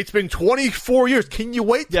like it's been 24 years. Can you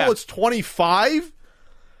wait till it's 25?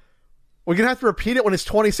 We're gonna have to repeat it when it's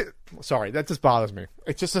 26. Sorry, that just bothers me.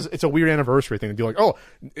 It's a weird anniversary thing to do.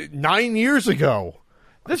 Like, 9 years ago.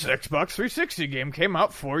 This Xbox 360 game came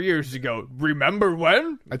out 4 years ago. Remember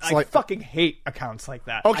when? I fucking hate accounts like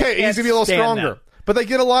that. Okay, it needs to be a little stronger. But they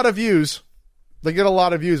get a lot of views. But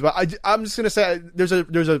I'm just going to say there's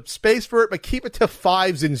a space for it, but keep it to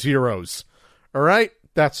 5s and 0s. All right?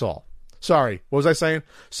 That's all. Sorry. What was I saying?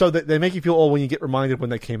 So they make you feel old when you get reminded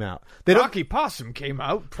when they came out. Rocky Possum came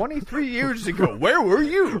out 23 years ago. Where were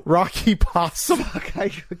you? Rocky Possum.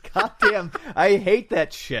 Goddamn. I hate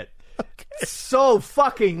that shit. Okay. So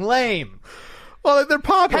fucking lame. Well, they're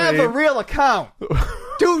popular. Have a real account.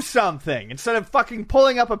 Do something instead of fucking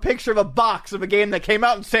pulling up a picture of a box of a game that came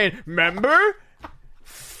out and saying, "Remember?"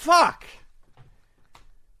 Fuck.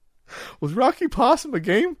 Was Rocky Possum a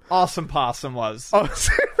game? Awesome Possum was.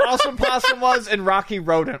 Awesome Possum was, and Rocky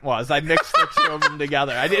Rodent was. I mixed the two of them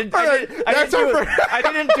together. I didn't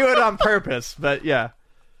do it on purpose, but yeah.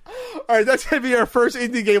 All right, that's going to be our first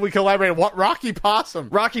indie game we collaborate on. What? Rocky Possum.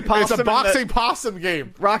 Rocky Possum. It's a boxing possum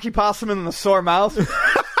game. Rocky Possum and the Sore Mouth.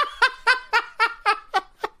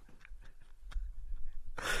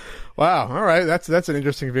 Wow. All right, that's an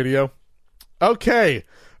interesting video. Okay.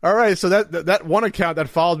 All right, so that one account that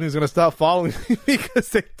followed me is going to stop following me because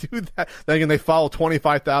they do that. Then again, they follow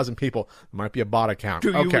 25,000 people. It might be a bot account.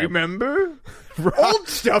 Do you remember? Old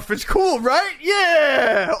stuff is cool, right?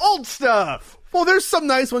 Yeah, old stuff. Well, there's some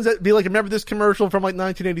nice ones that be like, remember this commercial from like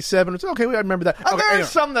 1987? It's okay, I remember that. Okay, there are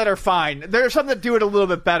some that are fine. There are some that do it a little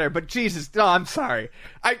bit better, but Jesus, no, I'm sorry.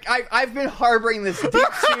 I've been harboring this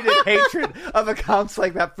deep-seated hatred of accounts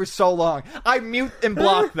like that for so long. I mute and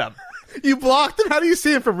block them. You blocked them? How do you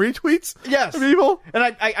see them from retweets? Yes. People? And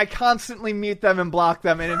I constantly mute them and block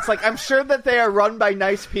them. And it's like, I'm sure that they are run by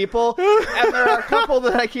nice people. And there are a couple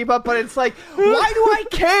that I keep up. But it's like, why do I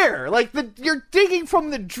care? Like, you're digging from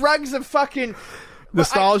the dregs of fucking...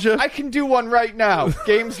 nostalgia? I can do one right now.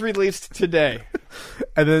 Games released today.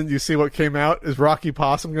 And then you see what came out? Is Rocky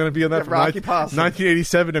Possum going to be on that? Rocky Possum.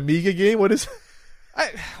 1987 Amiga game? What is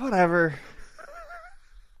it? Whatever.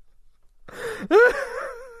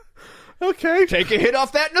 Okay. Take a hit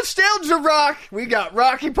off that nostalgia rock. We got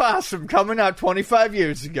Rocky Possum coming out 25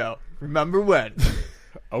 years ago. Remember when?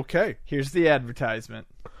 Okay. Here's the advertisement.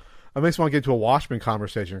 That makes me want to get into a Watchmen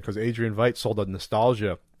conversation because Adrian Veidt sold a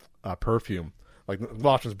nostalgia perfume. Like,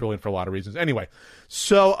 Watchmen's brilliant for a lot of reasons. Anyway,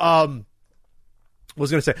 so what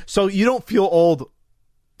was going to say? So you don't feel old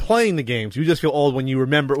playing the games. You just feel old when you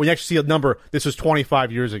remember, when you actually see a number, this was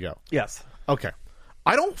 25 years ago. Yes. Okay.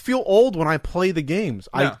 I don't feel old when I play the games.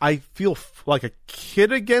 No. I feel like a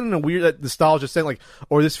kid again in a weird nostalgia sense, like,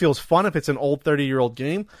 or this feels fun if it's an old 30-year-old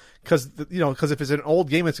game, because if it's an old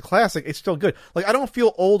game, it's a classic, it's still good. Like, I don't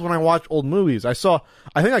feel old when I watch old movies. I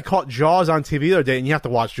think I caught Jaws on TV the other day, and you have to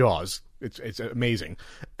watch Jaws. It's amazing.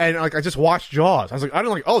 And like, I just watched Jaws. I was like, I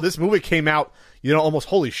don't like, oh, this movie came out, almost,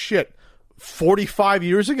 holy shit, 45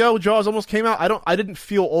 years ago, Jaws almost came out. I didn't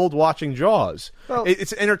feel old watching Jaws. Well,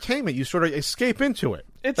 it's entertainment. You sort of escape into it.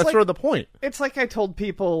 That's like, sort of the point. It's like I told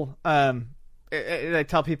people, I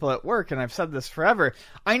tell people at work, and I've said this forever,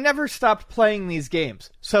 I never stopped playing these games.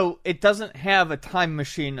 So it doesn't have a time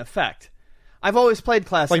machine effect. I've always played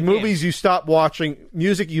classic games. Like movies, games. You stop watching.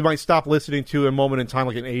 Music, you might stop listening to a moment in time,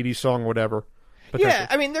 like an 80s song or whatever. Yeah,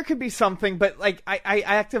 I mean, there could be something, but like I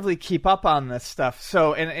actively keep up on this stuff.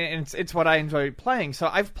 So, and it's what I enjoy playing. So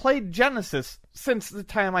I've played Genesis since the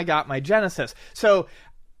time I got my Genesis. So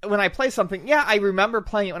when I play something, yeah, I remember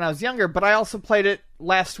playing it when I was younger, but I also played it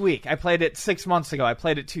last week. I played it 6 months ago. I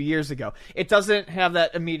played it 2 years ago. It doesn't have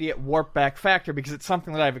that immediate warp back factor because it's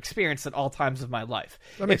something that I've experienced at all times of my life.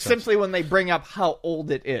 It's simply when they bring up how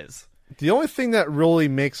old it is. The only thing that really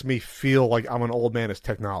makes me feel like I'm an old man is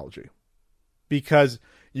technology. Because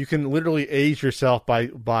you can literally age yourself by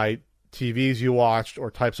TVs you watched or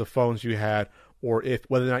types of phones you had, or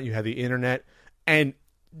whether or not you had the internet. And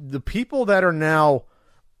the people that are now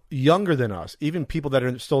younger than us, even people that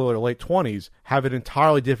are still in their late 20s, have an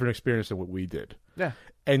entirely different experience than what we did. Yeah.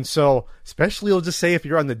 And so, especially, let's just say if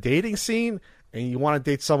you're on the dating scene and you want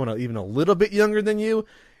to date someone even a little bit younger than you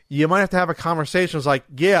might have to have a conversation. It's like,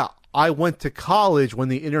 yeah, I went to college when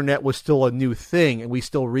the internet was still a new thing and we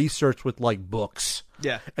still researched with like books.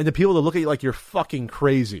 Yeah. And the people that look at you like you're fucking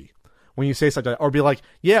crazy when you say something like that, or be like,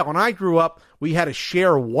 yeah, when I grew up, we had to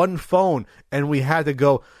share one phone and we had to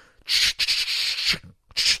go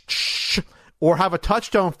or have a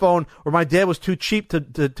touch-tone phone where my dad was too cheap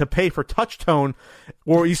to pay for touch-tone,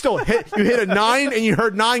 or you still hit a 9 and you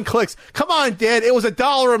heard 9 clicks. Come on, Dad, it was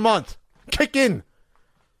 $1 a month. Kick in.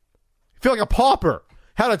 Feel like a pauper.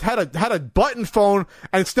 Had a button phone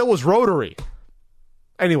and it still was rotary.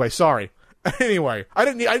 Anyway, sorry. Anyway, I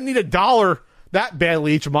didn't need $1 that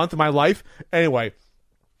badly each month in my life. Anyway,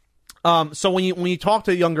 so when you talk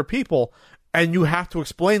to younger people and you have to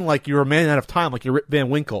explain like you're a man out of time, like you're Rip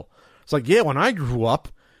Van Winkle. It's like, yeah, when I grew up,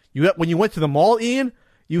 when you went to the mall, Ian,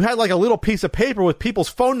 you had like a little piece of paper with people's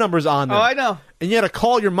phone numbers on them. Oh, I know. And you had to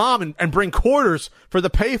call your mom and bring quarters for the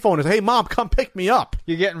payphone and say, hey, Mom, come pick me up.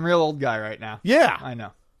 You're getting real old guy right now. Yeah. I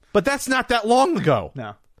know. But that's not that long ago.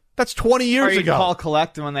 No. That's 20 years or you ago. Call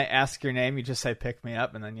collect, and when they ask your name, you just say pick me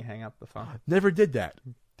up, and then you hang up the phone. Never did that.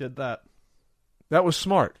 Did that. That was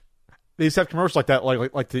smart. They used to have commercials like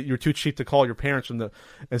that, you're too cheap to call your parents and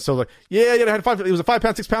so like, yeah, it was a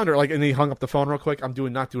 5-pound 6-pounder, like, and he hung up the phone real quick. I'm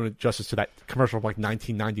not doing it justice to that commercial from like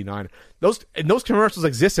 1999. Those commercials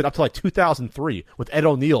existed up to like 2003 with Ed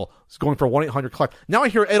O'Neill going for 1-800-COLLECT. Now I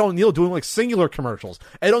hear Ed O'Neill doing like singular commercials.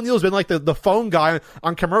 Ed O'Neill's been like the phone guy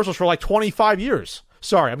on commercials for like 25 years.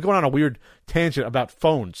 Sorry, I'm going on a weird tangent about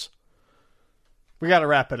phones. We got to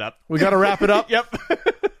wrap it up. Yep.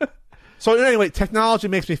 So anyway, technology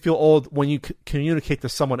makes me feel old when you communicate to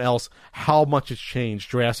someone else how much it's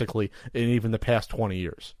changed drastically in even the past 20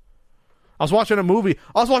 years. I was watching a movie.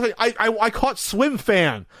 I caught Swim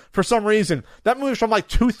Fan for some reason. That movie's from like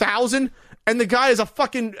 2000, and the guy has a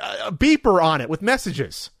fucking beeper on it with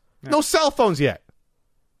messages. Yeah. No cell phones yet.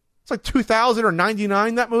 It's like 2000 or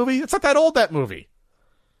 99, that movie. It's not that old, that movie.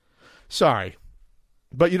 Sorry.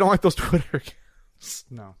 But you don't like those Twitter accounts?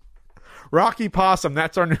 No. Rocky Possum,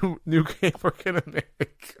 that's our new game we're going to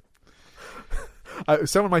make.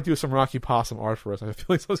 Someone might do some Rocky Possum art for us. I feel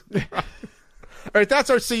like those. All right, that's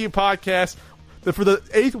our CU podcast. For the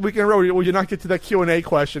 8th week in a row, will you not get to that Q&A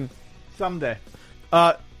question? Someday.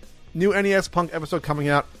 New NES Punk episode coming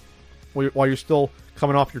out while you're still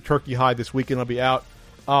coming off your turkey high this weekend. It'll be out.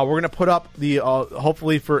 We're going to put up the,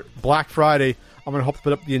 hopefully for Black Friday, I'm going to hope to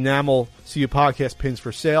put up the enamel CU podcast pins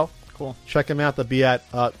for sale. Cool. Check them out. They'll be at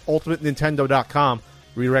ultimatenintendo.com.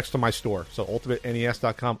 Redirects to my store. So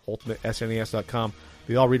ultimatenes.com, ultimatesnes.com.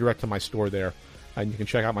 They all redirect to my store there. And you can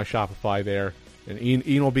check out my Shopify there. And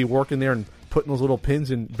Ian will be working there and putting those little pins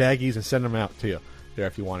in baggies and sending them out to you there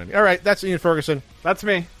if you want any. All right, that's Ian Ferguson. That's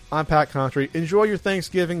me. I'm Pat Contry. Enjoy your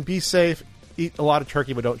Thanksgiving. Be safe. Eat a lot of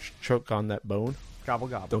turkey, but don't choke on that bone. Gobble,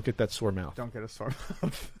 gobble. Don't get that sore mouth. Don't get a sore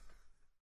mouth.